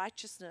in your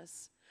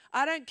righteousness.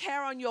 I don't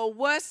care, on your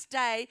worst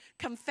day,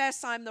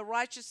 confess I'm the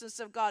righteousness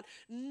of God.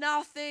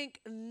 Nothing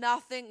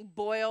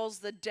boils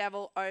the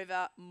devil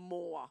over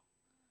more.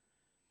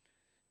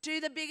 Do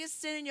the biggest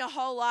sin in your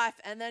whole life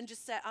and then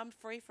just say, I'm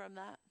free from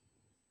that.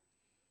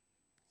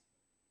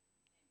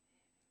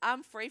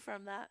 I'm free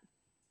from that.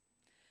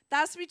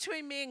 That's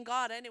between me and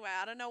God anyway.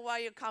 I don't know why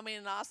you're coming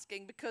and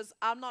asking, because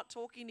I'm not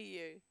talking to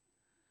you.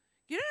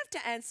 You don't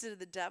have to answer to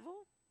the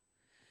devil.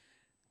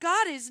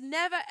 God is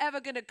never,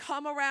 ever going to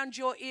come around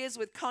your ears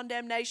with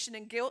condemnation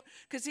and guilt,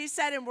 because he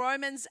said in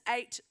Romans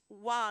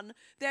 8:1,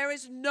 there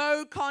is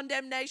no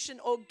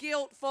condemnation or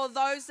guilt for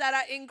those that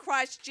are in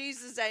Christ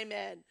Jesus.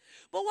 Amen.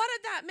 But what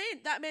did that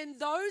mean? That meant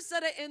those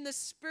that are in the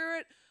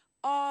spirit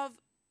of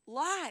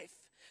life,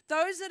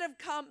 those that have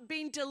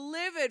been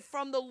delivered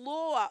from the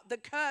law, the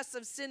curse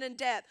of sin and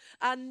death,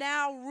 are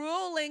now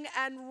ruling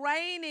and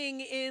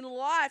reigning in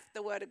life,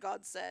 the Word of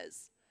God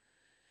says.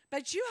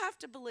 But you have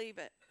to believe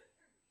it.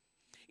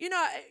 You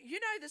know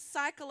the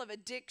cycle of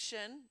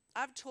addiction.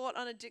 I've taught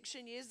on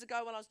addiction years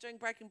ago when I was doing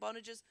Breaking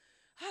Bondages.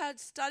 I had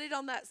studied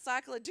on that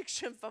cycle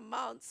addiction for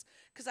months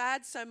because I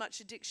had so much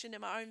addiction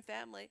in my own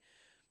family.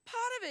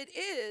 Part of it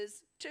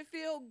is to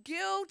feel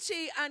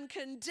guilty and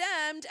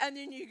condemned, and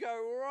then you go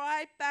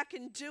right back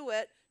and do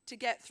it to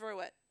get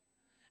through it.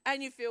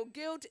 and you feel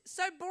guilty.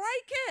 So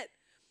break it.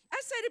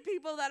 I say to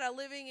people that are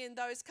living in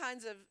those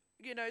kinds of,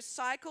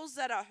 cycles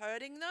that are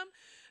hurting them,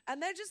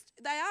 and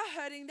they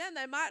are hurting them.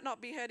 They might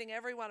not be hurting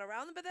everyone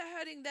around them, but they're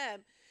hurting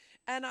them.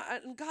 And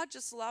God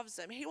just loves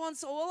them. He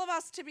wants all of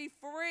us to be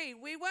free.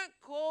 We weren't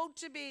called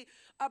to be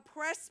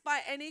oppressed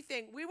by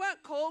anything. We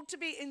weren't called to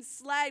be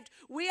enslaved.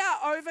 We are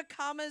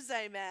overcomers,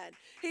 amen.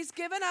 He's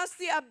given us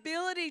the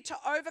ability to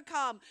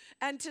overcome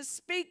and to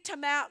speak to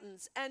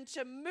mountains and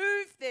to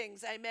move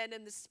things, amen,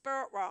 in the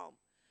spirit realm.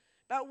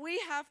 But we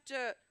have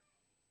to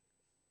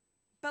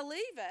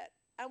believe it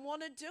and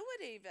want to do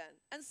it even.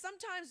 And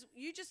sometimes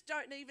you just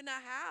don't even know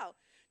how.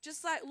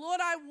 Just like, Lord,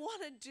 I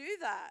want to do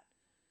that.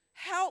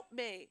 Help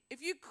me.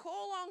 If you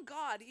call on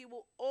God, he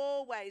will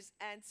always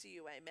answer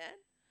you. Amen.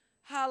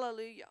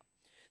 Hallelujah.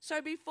 So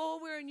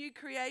before we're a new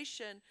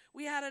creation,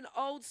 we had an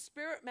old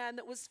spirit man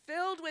that was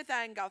filled with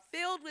anger,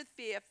 filled with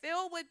fear,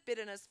 filled with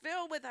bitterness,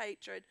 filled with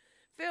hatred.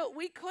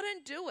 We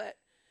couldn't do it.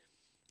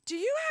 Do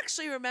you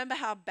actually remember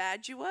how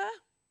bad you were?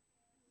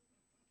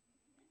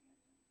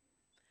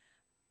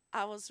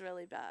 I was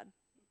really bad.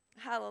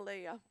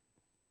 Hallelujah.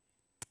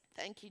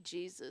 Thank you,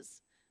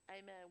 Jesus.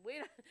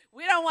 Amen.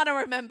 We don't want to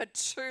remember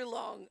too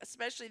long,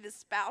 especially the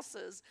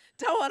spouses.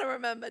 Don't want to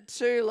remember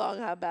too long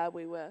how bad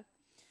we were.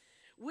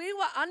 We were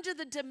under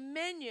the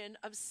dominion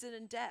of sin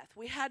and death.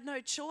 We had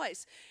no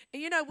choice.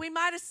 We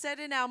might have said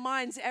in our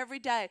minds every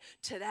day,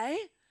 today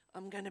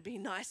I'm going to be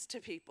nice to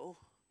people.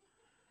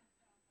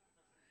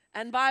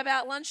 And by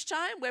about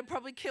lunchtime, we've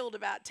probably killed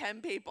about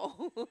 10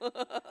 people.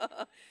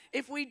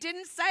 If we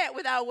didn't say it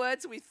with our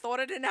words, we thought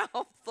it in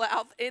our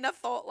inner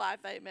thought life.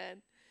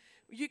 Amen.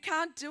 You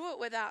can't do it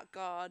without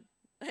God.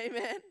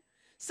 Amen.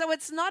 So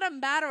it's not a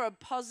matter of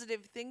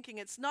positive thinking.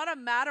 It's not a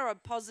matter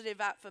of positive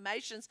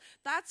affirmations.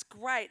 That's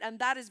great, and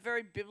that is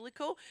very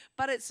biblical,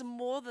 but it's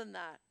more than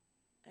that.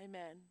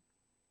 Amen.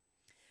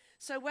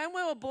 So when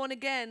we were born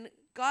again,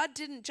 God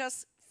didn't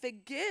just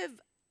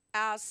forgive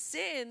our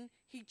sin,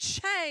 he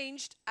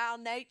changed our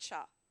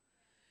nature.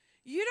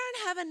 You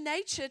don't have a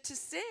nature to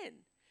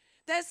sin.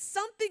 There's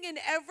something in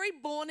every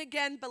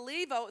born-again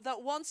believer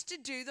that wants to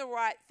do the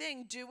right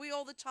thing. Do we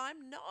all the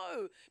time?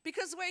 No,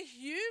 because we're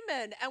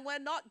human and we're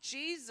not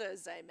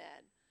Jesus,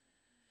 amen.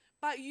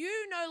 But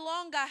you no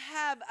longer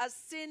have a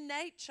sin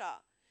nature.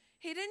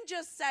 He didn't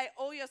just say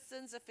all your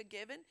sins are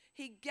forgiven.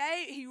 He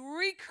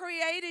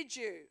recreated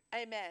you,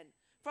 amen,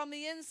 from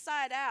the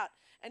inside out.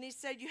 And he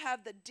said you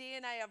have the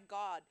DNA of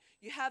God.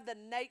 You have the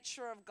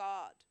nature of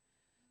God.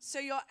 So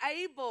you're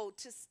able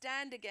to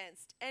stand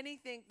against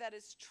anything that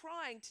is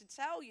trying to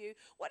tell you.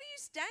 What are you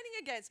standing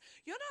against?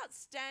 You're not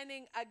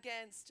standing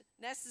against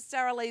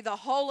necessarily the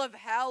whole of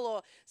hell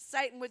or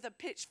Satan with a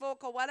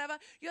pitchfork or whatever.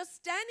 You're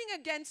standing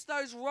against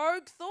those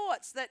rogue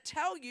thoughts that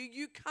tell you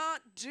you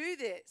can't do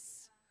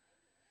this,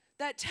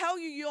 that tell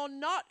you you're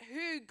not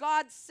who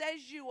God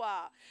says you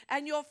are,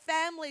 and your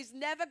family's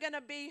never going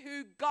to be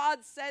who God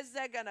says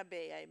they're going to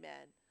be.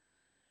 Amen.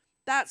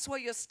 That's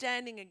what you're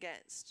standing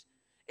against.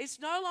 It's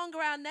no longer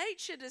our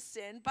nature to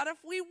sin, but if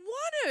we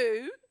want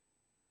to,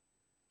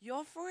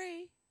 you're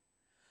free.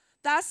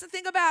 That's the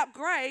thing about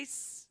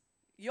grace.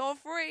 You're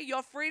free.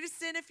 You're free to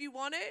sin if you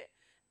want to,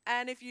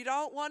 and if you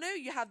don't want to,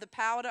 you have the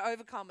power to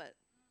overcome it.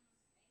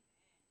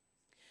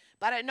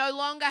 But it no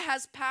longer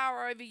has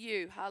power over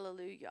you.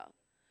 Hallelujah.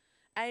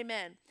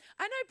 Amen.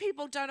 I know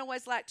people don't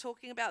always like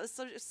talking about this.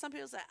 Some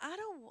people say,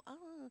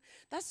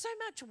 that's so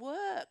much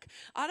work.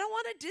 I don't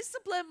want to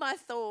discipline my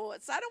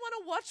thoughts. I don't want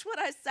to watch what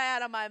I say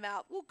out of my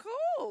mouth. Well,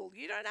 cool.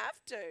 You don't have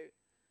to.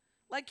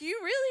 You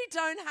really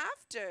don't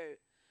have to.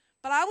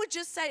 But I would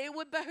just say it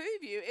would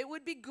behoove you. It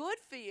would be good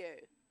for you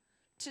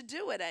to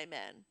do it.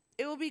 Amen.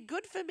 It would be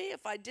good for me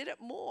if I did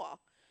it more.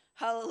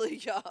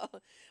 Hallelujah.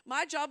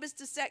 My job is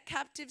to set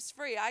captives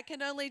free. I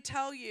can only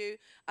tell you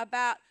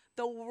about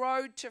the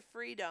road to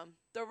freedom,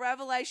 the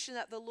revelation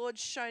that the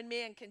Lord's shown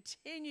me and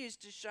continues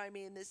to show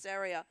me in this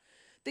area.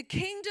 The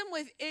kingdom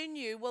within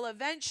you will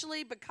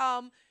eventually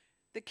become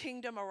the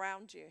kingdom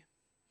around you.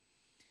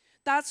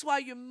 That's why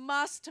you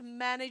must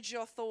manage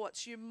your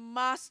thoughts. You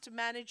must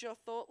manage your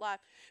thought life.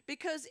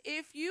 Because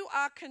if you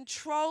are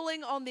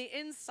controlling on the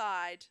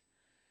inside,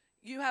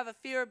 you have a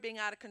fear of being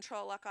out of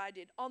control like I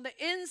did. On the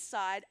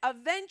inside,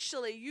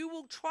 eventually you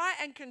will try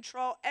and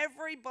control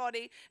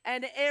everybody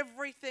and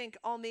everything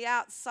on the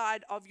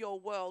outside of your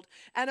world.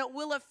 And it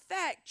will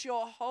affect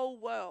your whole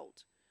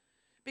world.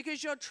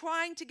 Because you're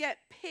trying to get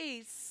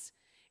peace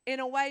in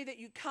a way that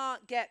you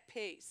can't get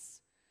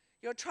peace.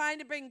 You're trying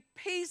to bring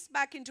peace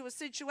back into a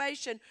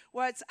situation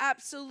where it's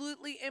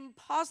absolutely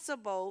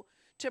impossible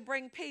to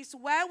bring peace.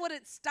 Where would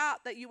it start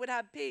that you would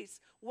have peace?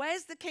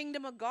 Where's the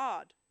kingdom of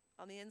God?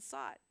 On the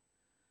inside.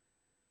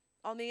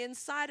 On the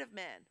inside of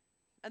man.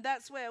 And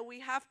that's where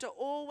we have to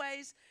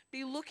always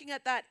be looking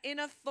at that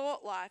inner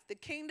thought life. The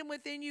kingdom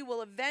within you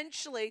will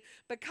eventually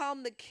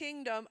become the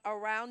kingdom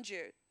around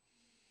you.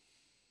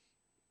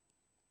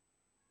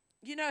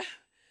 You know,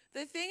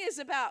 the thing is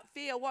about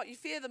fear, what you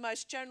fear the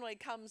most generally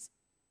comes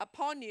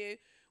upon you.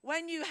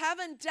 When you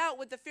haven't dealt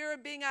with the fear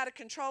of being out of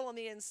control on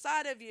the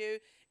inside of you,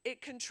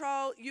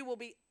 you will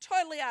be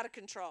totally out of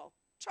control.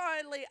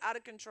 Totally out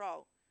of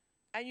control.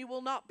 And you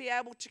will not be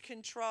able to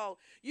control.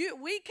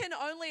 We can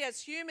only,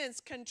 as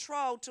humans,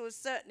 control to a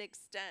certain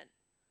extent,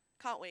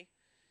 can't we?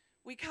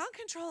 We can't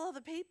control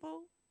other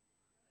people.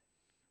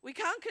 We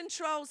can't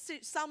control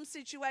some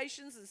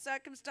situations and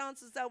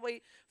circumstances that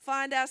we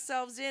find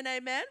ourselves in,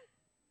 amen?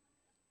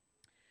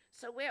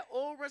 So we're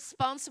all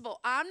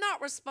responsible. I'm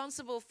not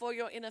responsible for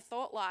your inner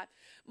thought life.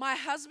 My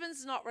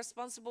husband's not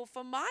responsible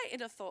for my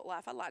inner thought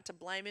life. I like to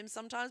blame him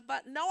sometimes,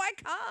 but no, I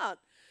can't,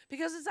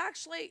 because it's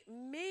actually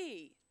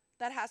me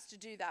that has to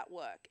do that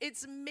work.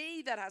 It's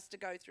me that has to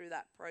go through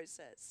that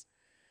process.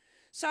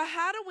 So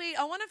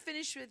I want to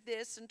finish with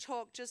this and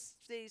talk just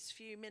these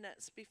few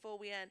minutes before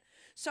we end.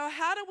 So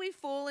how do we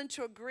fall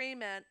into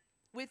agreement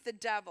with the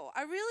devil?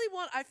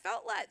 I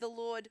felt like the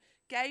Lord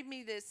gave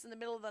me this in the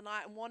middle of the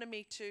night and wanted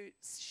me to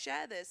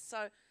share this.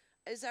 So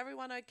is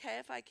everyone okay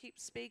if I keep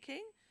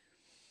speaking?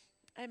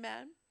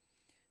 Amen.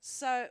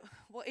 So,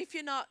 well, if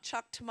you're not,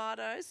 chuck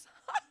tomatoes.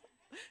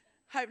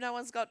 Hope no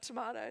one's got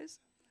tomatoes.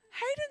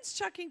 Hayden's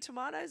chucking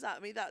tomatoes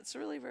at me. That's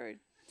really rude.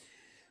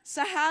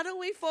 So how do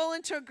we fall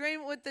into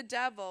agreement with the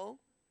devil?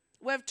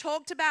 We've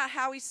talked about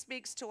how he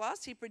speaks to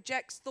us. He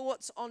projects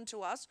thoughts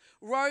onto us,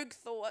 rogue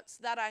thoughts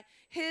that are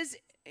his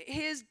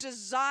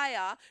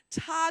desire,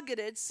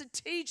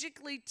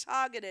 strategically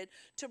targeted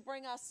to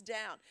bring us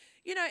down.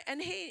 You know,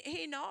 and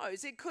he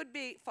knows. It could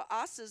be for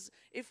us as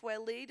if we're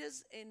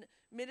leaders in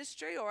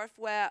ministry, or if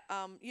we're,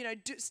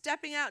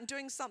 stepping out and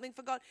doing something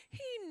for God.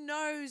 He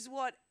knows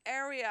what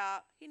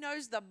area. He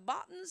knows the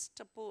buttons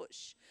to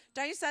push.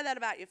 Don't you say that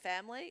about your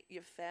family?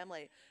 Your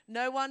family.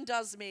 No one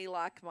does me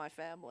like my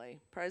family.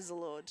 Praise the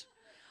Lord.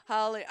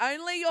 Hallelujah.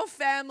 Only your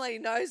family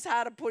knows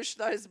how to push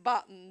those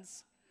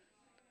buttons.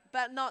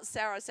 But not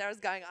Sarah. Sarah's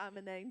going, I'm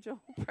an angel.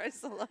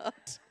 Praise the Lord.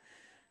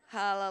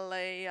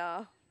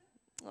 Hallelujah.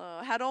 Oh,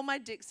 I had all my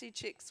Dixie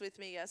chicks with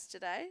me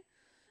yesterday.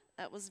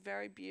 That was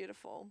very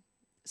beautiful.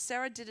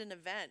 Sarah did an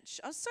event.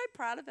 I was so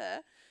proud of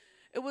her.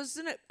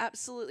 Wasn't it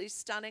absolutely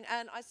stunning?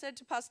 And I said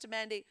to Pastor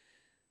Mandy,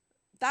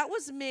 that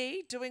was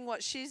me doing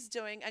what she's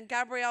doing, and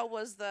Gabrielle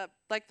was the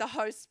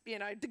host,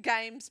 the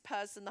games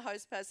person, the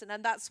host person,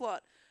 and that's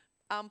what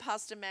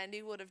Pastor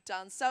Mandy would have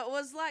done. So it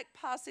was like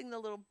passing the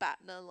little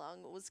baton along.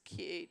 It was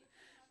cute.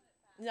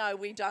 No,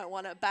 we don't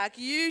want it back.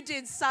 You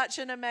did such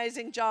an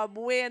amazing job.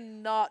 We're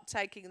not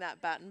taking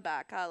that baton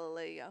back.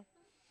 Hallelujah.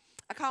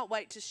 I can't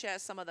wait to share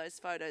some of those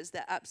photos.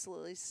 They're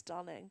absolutely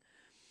stunning.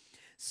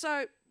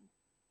 So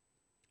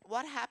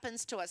what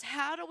happens to us?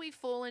 How do we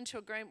fall into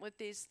agreement with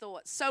these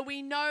thoughts? So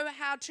we know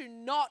how to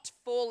not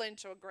fall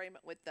into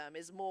agreement with them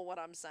is more what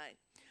I'm saying.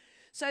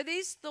 So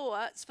these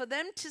thoughts, for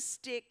them to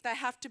stick, they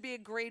have to be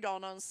agreed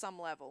on some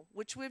level,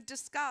 which we've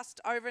discussed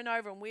over and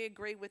over, and we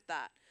agree with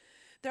that.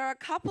 There are a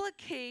couple of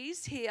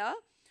keys here.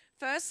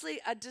 Firstly,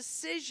 a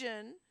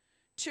decision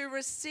to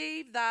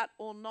receive that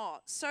or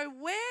not. So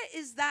where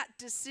is that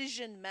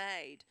decision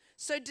made?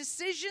 So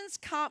decisions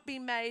can't be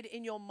made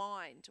in your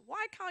mind.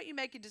 Why can't you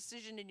make a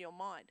decision in your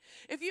mind?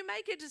 If you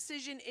make a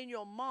decision in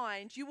your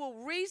mind, you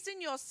will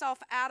reason yourself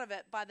out of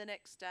it by the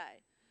next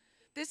day.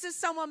 This is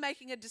someone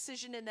making a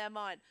decision in their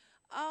mind.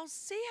 I'll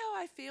see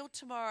how I feel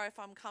tomorrow if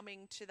I'm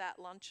coming to that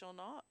lunch or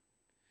not.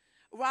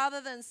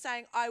 Rather than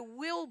saying, I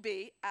will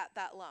be at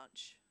that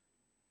lunch.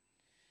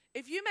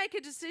 If you make a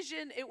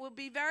decision, it will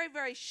be very,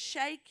 very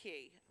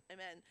shaky.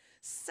 Amen.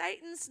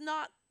 Satan's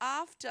not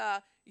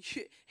after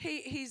you.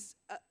 He's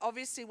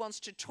obviously wants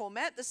to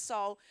torment the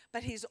soul,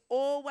 but he's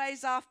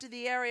always after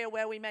the area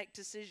where we make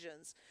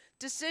decisions.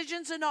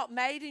 Decisions are not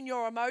made in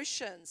your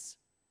emotions.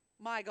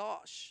 My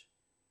gosh.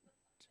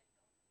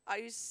 Are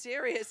you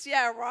serious?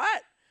 Yeah,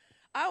 right?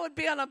 I would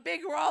be on a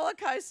big roller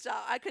coaster.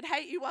 I could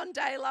hate you one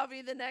day, love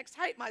you the next,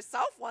 hate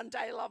myself one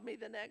day, love me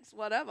the next,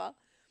 whatever.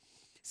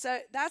 So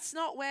that's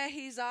not where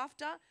he's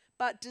after,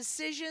 but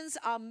decisions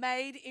are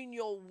made in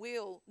your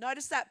will.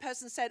 Notice that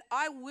person said,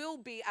 I will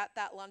be at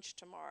that lunch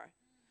tomorrow.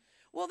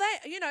 Well,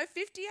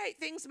 58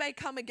 things may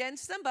come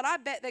against them, but I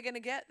bet they're going to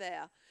get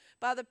there.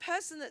 But the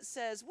person that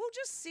says, well,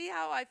 just see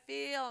how I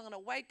feel, I'm going to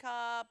wake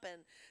up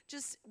and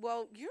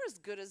you're as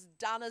good as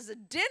done as a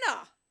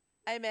dinner.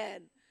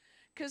 Amen.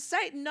 Because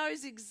Satan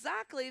knows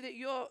exactly that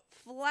you're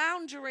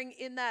floundering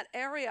in that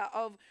area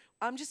of,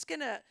 I'm just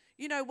going to,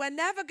 we're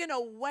never going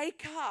to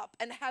wake up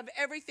and have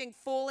everything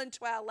fall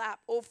into our lap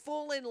or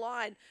fall in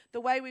line the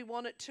way we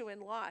want it to in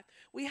life.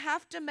 We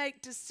have to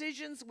make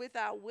decisions with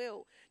our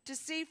will. To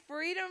see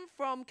freedom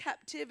from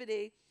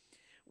captivity,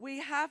 we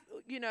have,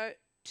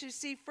 to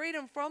see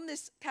freedom from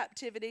this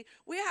captivity,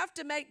 we have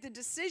to make the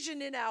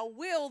decision in our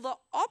will the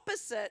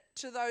opposite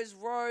to those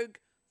rogue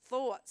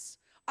thoughts.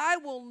 I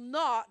will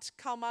not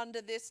come under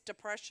this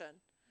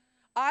depression.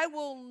 I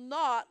will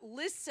not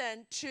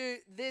listen to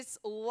this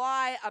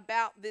lie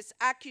about this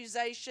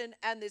accusation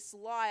and this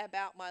lie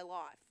about my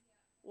life,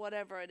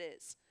 whatever it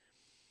is.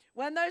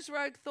 When those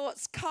rogue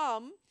thoughts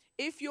come,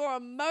 if your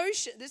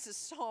emotion, this is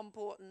so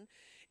important,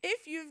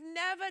 If you've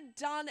never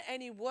done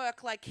any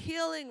work like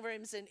healing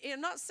rooms, and I'm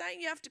not saying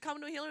you have to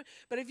come to a healing room,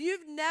 but if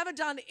you've never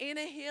done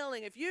inner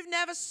healing, if you've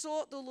never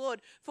sought the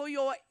Lord for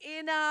your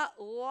inner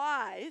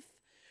life,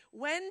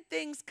 when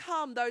things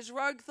come, those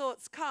rogue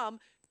thoughts come,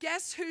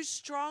 guess who's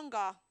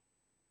stronger?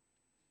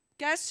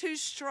 Guess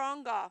who's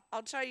stronger?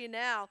 I'll tell you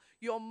now,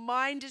 your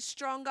mind is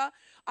stronger.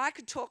 I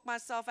could talk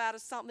myself out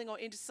of something or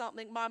into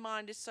something. My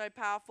mind is so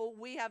powerful.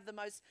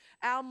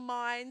 Our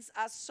minds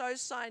are so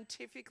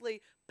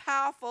scientifically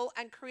powerful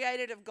and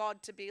created of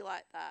God to be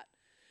like that.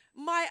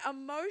 My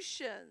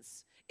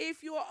emotions,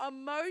 if your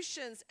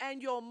emotions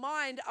and your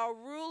mind are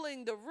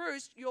ruling the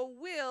roost, your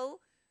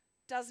will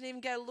doesn't even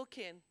get a look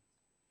in.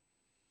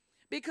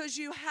 Because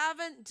you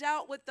haven't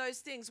dealt with those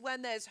things.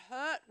 When there's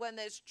hurt, when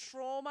there's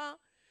trauma,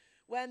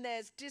 when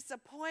there's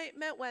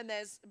disappointment, when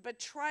there's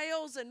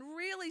betrayals and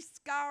really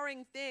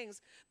scarring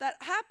things that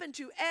happen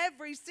to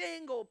every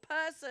single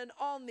person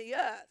on the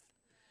earth,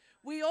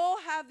 we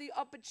all have the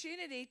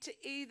opportunity to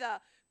either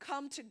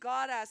come to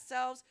God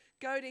ourselves,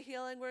 go to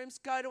healing rooms,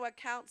 go to a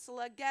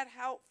counselor, get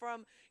help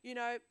from,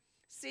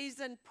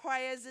 seasoned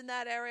prayers in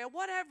that area,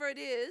 whatever it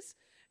is.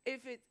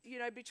 If it,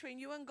 between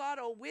you and God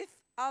or with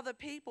other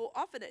people,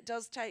 often it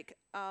does take,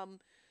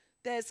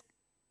 there's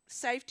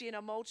safety in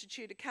a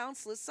multitude of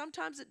counselors.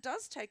 Sometimes it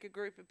does take a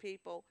group of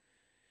people.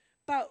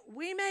 But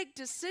we make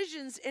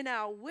decisions in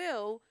our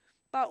will,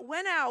 but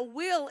when our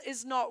will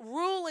is not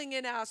ruling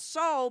in our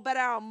soul, but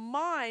our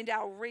mind,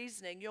 our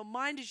reasoning, your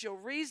mind is your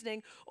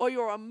reasoning, or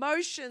your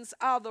emotions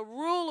are the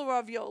ruler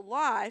of your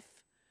life,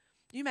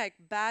 you make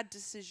bad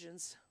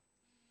decisions.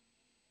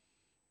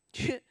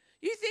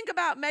 You think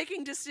about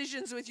making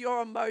decisions with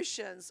your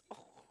emotions.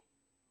 Oh,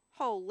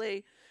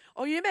 holy.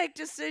 Or you make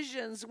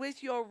decisions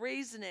with your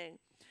reasoning.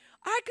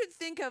 I could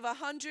think of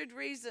 100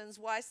 reasons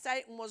why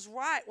Satan was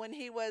right when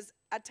he was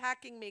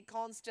attacking me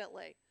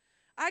constantly.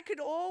 I could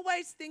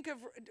always think of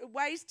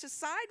ways to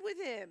side with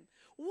him.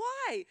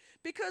 Why?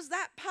 Because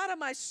that part of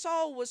my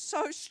soul was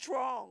so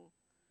strong.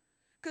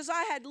 Because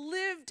I had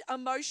lived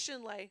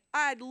emotionally.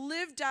 I had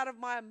lived out of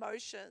my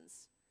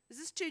emotions. Is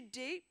this too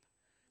deep?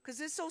 Because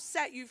this will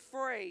set you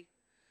free.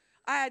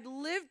 I had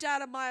lived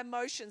out of my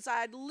emotions. I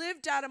had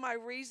lived out of my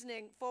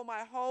reasoning for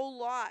my whole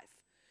life.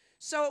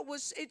 So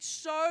it's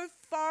so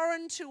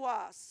foreign to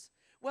us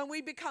when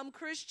we become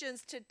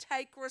Christians to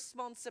take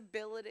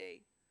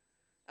responsibility.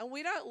 And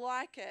we don't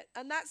like it.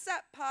 And that's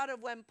that part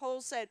of when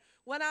Paul said,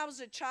 when I was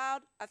a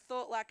child, I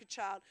thought like a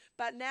child.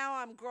 But now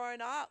I'm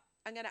grown up,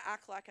 I'm going to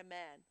act like a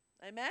man.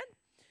 Amen?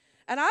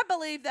 And I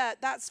believe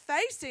that that's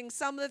facing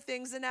some of the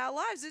things in our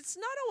lives. It's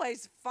not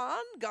always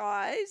fun,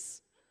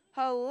 guys.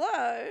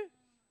 Hello?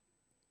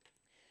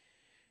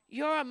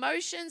 Your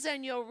emotions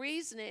and your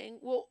reasoning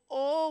will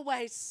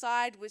always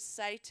side with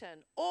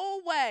Satan.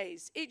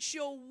 Always. It's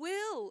your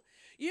will.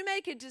 You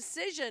make a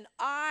decision.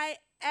 I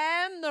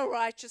am the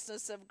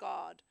righteousness of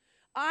God.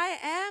 I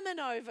am an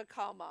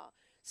overcomer.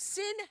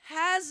 Sin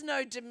has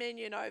no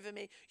dominion over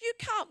me. You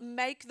can't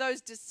make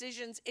those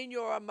decisions in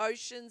your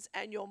emotions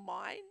and your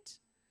mind,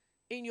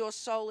 in your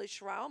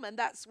soulish realm. And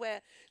that's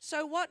where,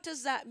 so what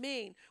does that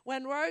mean?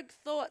 When rogue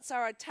thoughts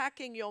are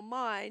attacking your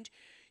mind,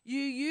 you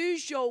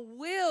use your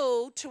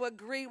will to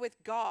agree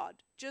with God.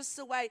 Just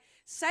the way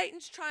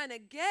Satan's trying to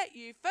get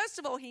you. First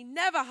of all, he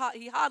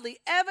hardly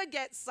ever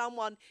gets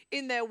someone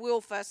in their will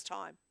first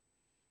time.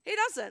 He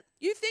doesn't.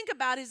 You think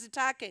about his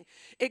attacking.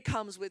 It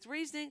comes with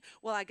reasoning.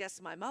 Well, I guess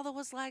my mother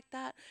was like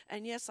that.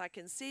 And yes, I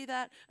can see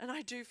that. And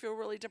I do feel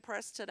really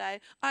depressed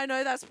today. I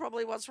know that's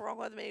probably what's wrong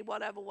with me,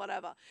 whatever.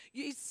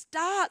 It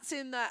starts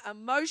in that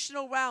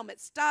emotional realm. It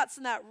starts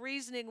in that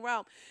reasoning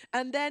realm.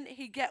 And then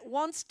he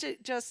wants to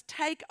just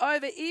take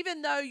over,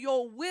 even though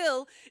your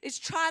will is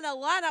trying to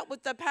line up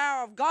with the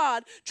power of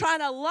God, trying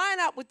to line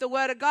up with the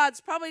word of God.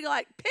 It's probably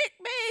like, pick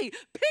me,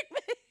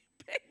 pick me.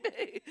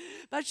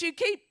 But you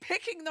keep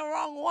picking the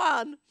wrong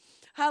one.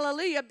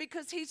 Hallelujah.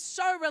 Because he's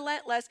so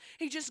relentless.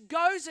 He just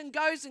goes and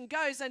goes and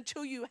goes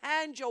until you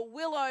hand your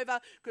will over.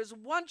 Because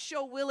once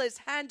your will is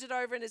handed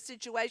over in a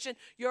situation,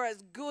 you're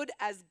as good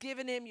as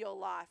giving him your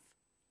life.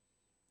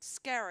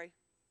 Scary,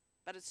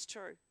 but it's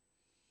true.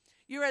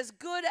 You're as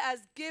good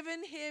as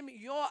giving him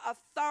your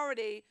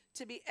authority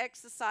to be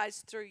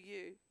exercised through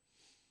you.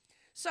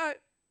 So,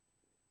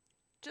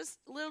 just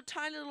a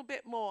tiny little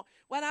bit more.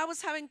 When I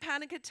was having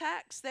panic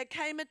attacks, there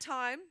came a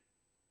time,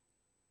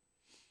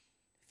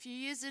 a few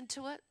years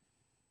into it,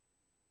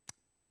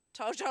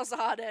 told you I was a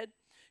hardhead,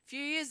 a few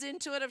years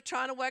into it of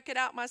trying to work it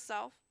out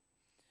myself,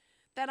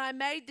 then I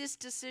made this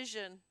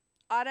decision.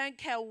 I don't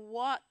care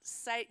what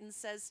Satan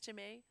says to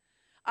me.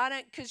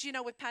 Because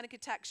with panic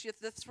attacks,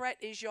 the threat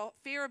is your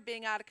fear of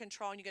being out of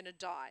control and you're going to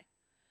die.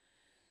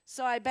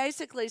 So I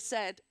basically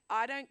said,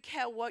 I don't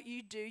care what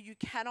you do. You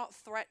cannot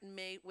threaten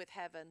me with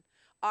heaven.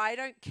 I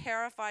don't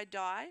care if I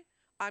die.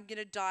 I'm going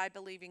to die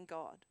believing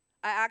God.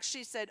 I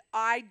actually said,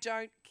 I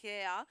don't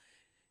care.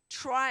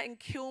 try and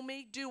kill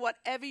me, do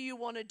whatever you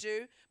want to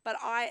do, but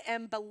I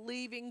am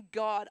believing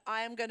God.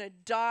 I am going to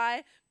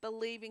die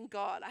believing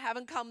God. I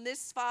haven't come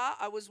this far.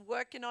 I was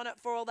working on it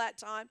for all that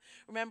time.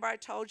 Remember, I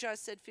told you I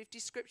said 50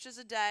 scriptures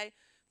a day,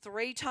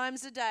 3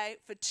 times a day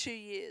for 2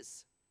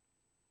 years.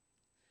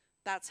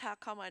 That's how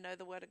come I know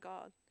the Word of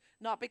God.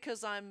 Not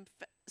because I'm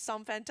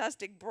some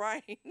fantastic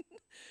brain,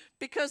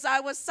 because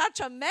I was such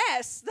a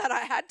mess that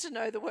I had to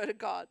know the Word of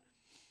God.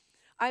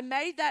 I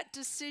made that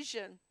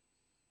decision.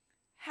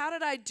 How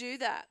did I do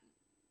that?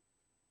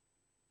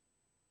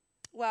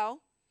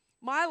 Well,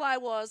 my lie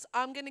was,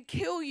 I'm going to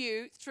kill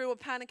you through a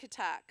panic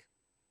attack.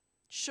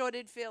 Sure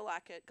did feel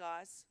like it,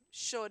 guys.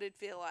 Sure did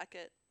feel like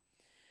it.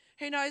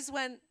 Who knows,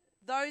 when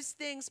those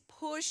things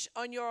push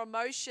on your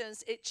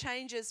emotions, it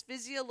changes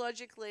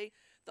physiologically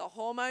the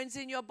hormones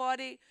in your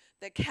body,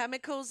 the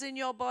chemicals in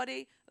your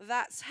body.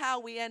 That's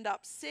how we end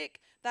up sick.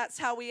 That's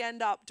how we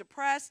end up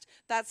depressed.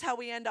 That's how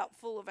we end up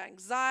full of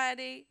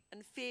anxiety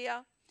and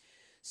fear.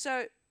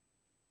 So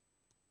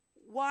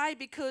why?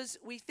 Because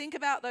we think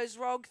about those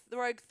rogue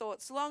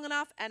thoughts long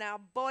enough and our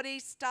body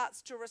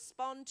starts to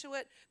respond to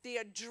it. The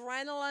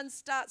adrenaline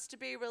starts to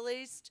be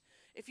released.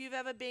 If you've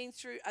ever been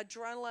through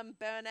adrenaline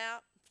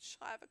burnout, which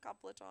I have a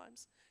couple of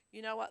times,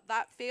 you know what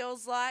that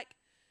feels like?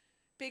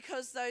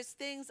 Because those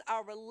things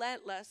are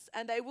relentless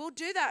and they will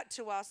do that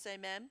to us,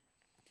 amen.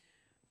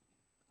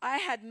 I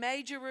had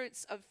major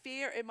roots of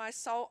fear in my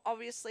soul,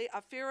 obviously,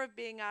 a fear of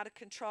being out of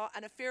control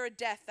and a fear of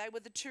death. They were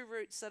the 2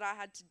 roots that I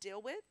had to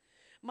deal with.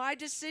 My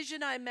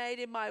decision I made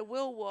in my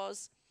will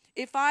was,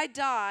 if I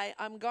die,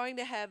 I'm going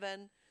to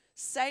heaven.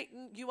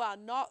 Satan, you are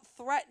not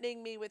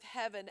threatening me with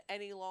heaven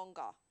any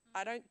longer.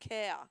 I don't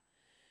care.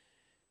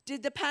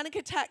 Did the panic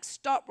attack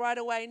stop right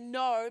away?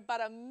 No, but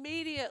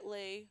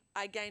immediately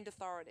I gained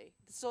authority.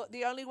 So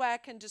the only way I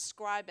can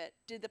describe it.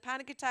 Did the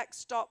panic attack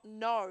stop?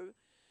 No,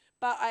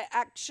 but I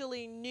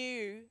actually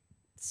knew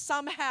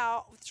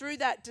somehow through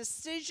that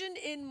decision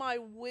in my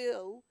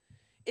will,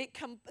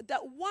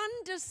 that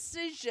one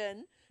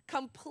decision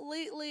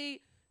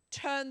completely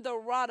turned the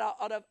rudder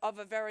of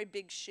a very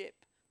big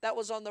ship that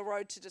was on the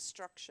road to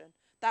destruction.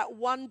 That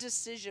one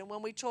decision,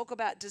 when we talk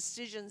about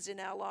decisions in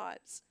our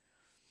lives.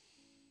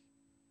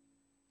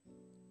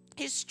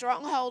 His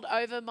stronghold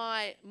over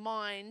my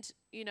mind,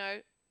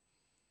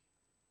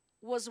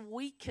 was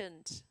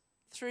weakened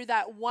through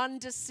that one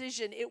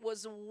decision. It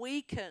was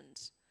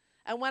weakened.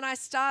 And when I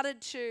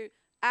started to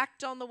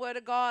act on the Word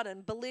of God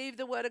and believe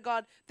the Word of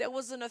God, there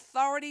was an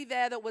authority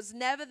there that was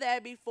never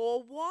there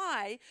before.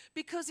 Why?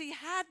 Because He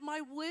had my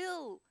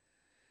will.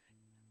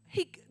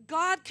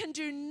 God can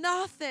do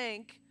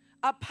nothing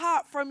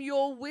apart from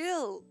your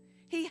will.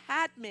 He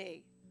had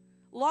me.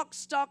 Lock,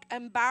 stock,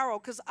 and barrel,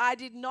 because I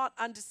did not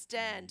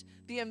understand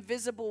the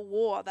invisible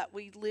war that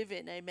we live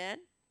in. Amen.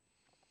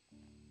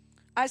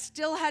 I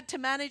still had to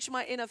manage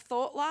my inner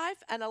thought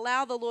life and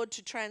allow the Lord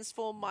to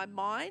transform my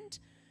mind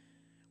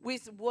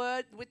with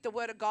the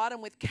Word of God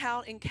and with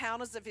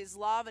encounters of His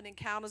love and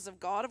encounters of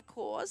God, of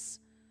course.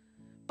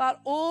 But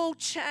all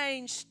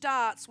change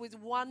starts with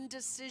one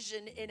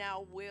decision in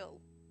our will.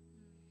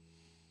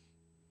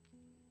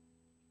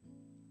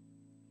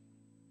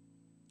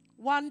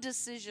 One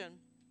decision.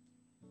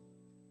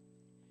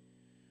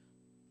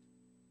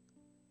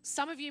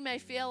 Some of you may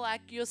feel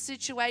like your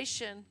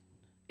situation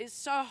is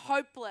so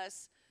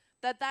hopeless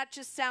that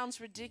just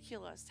sounds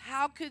ridiculous.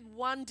 How could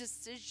one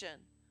decision?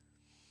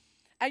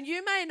 And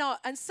you may not,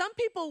 and some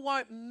people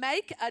won't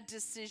make a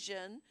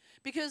decision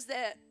because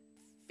they're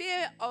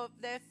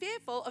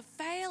fearful of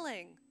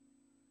failing.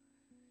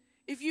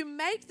 If you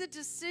make the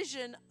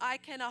decision, I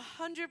can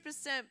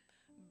 100%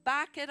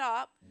 back it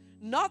up.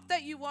 Not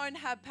that you won't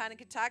have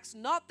panic attacks,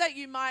 not that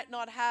you might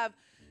not have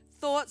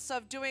thoughts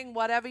of doing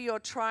whatever you're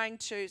trying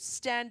to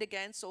stand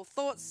against, or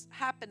thoughts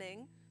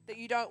happening that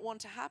you don't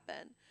want to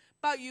happen,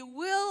 but you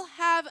will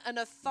have an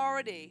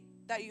authority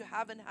that you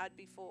haven't had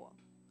before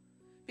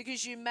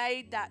because you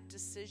made that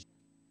decision.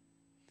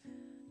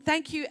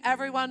 Thank you,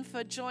 everyone,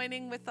 for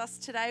joining with us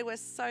today. We're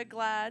so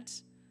glad.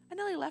 I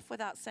nearly left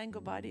without saying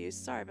goodbye to you.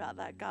 Sorry about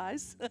that,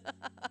 guys.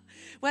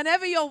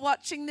 Whenever you're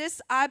watching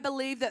this, I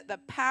believe that the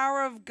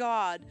power of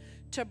God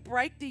to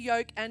break the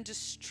yoke and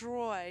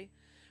destroy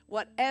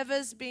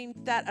whatever's been,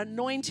 that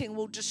anointing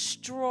will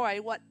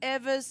destroy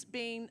whatever's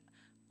been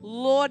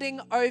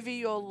lording over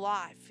your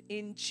life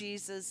in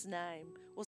Jesus' name.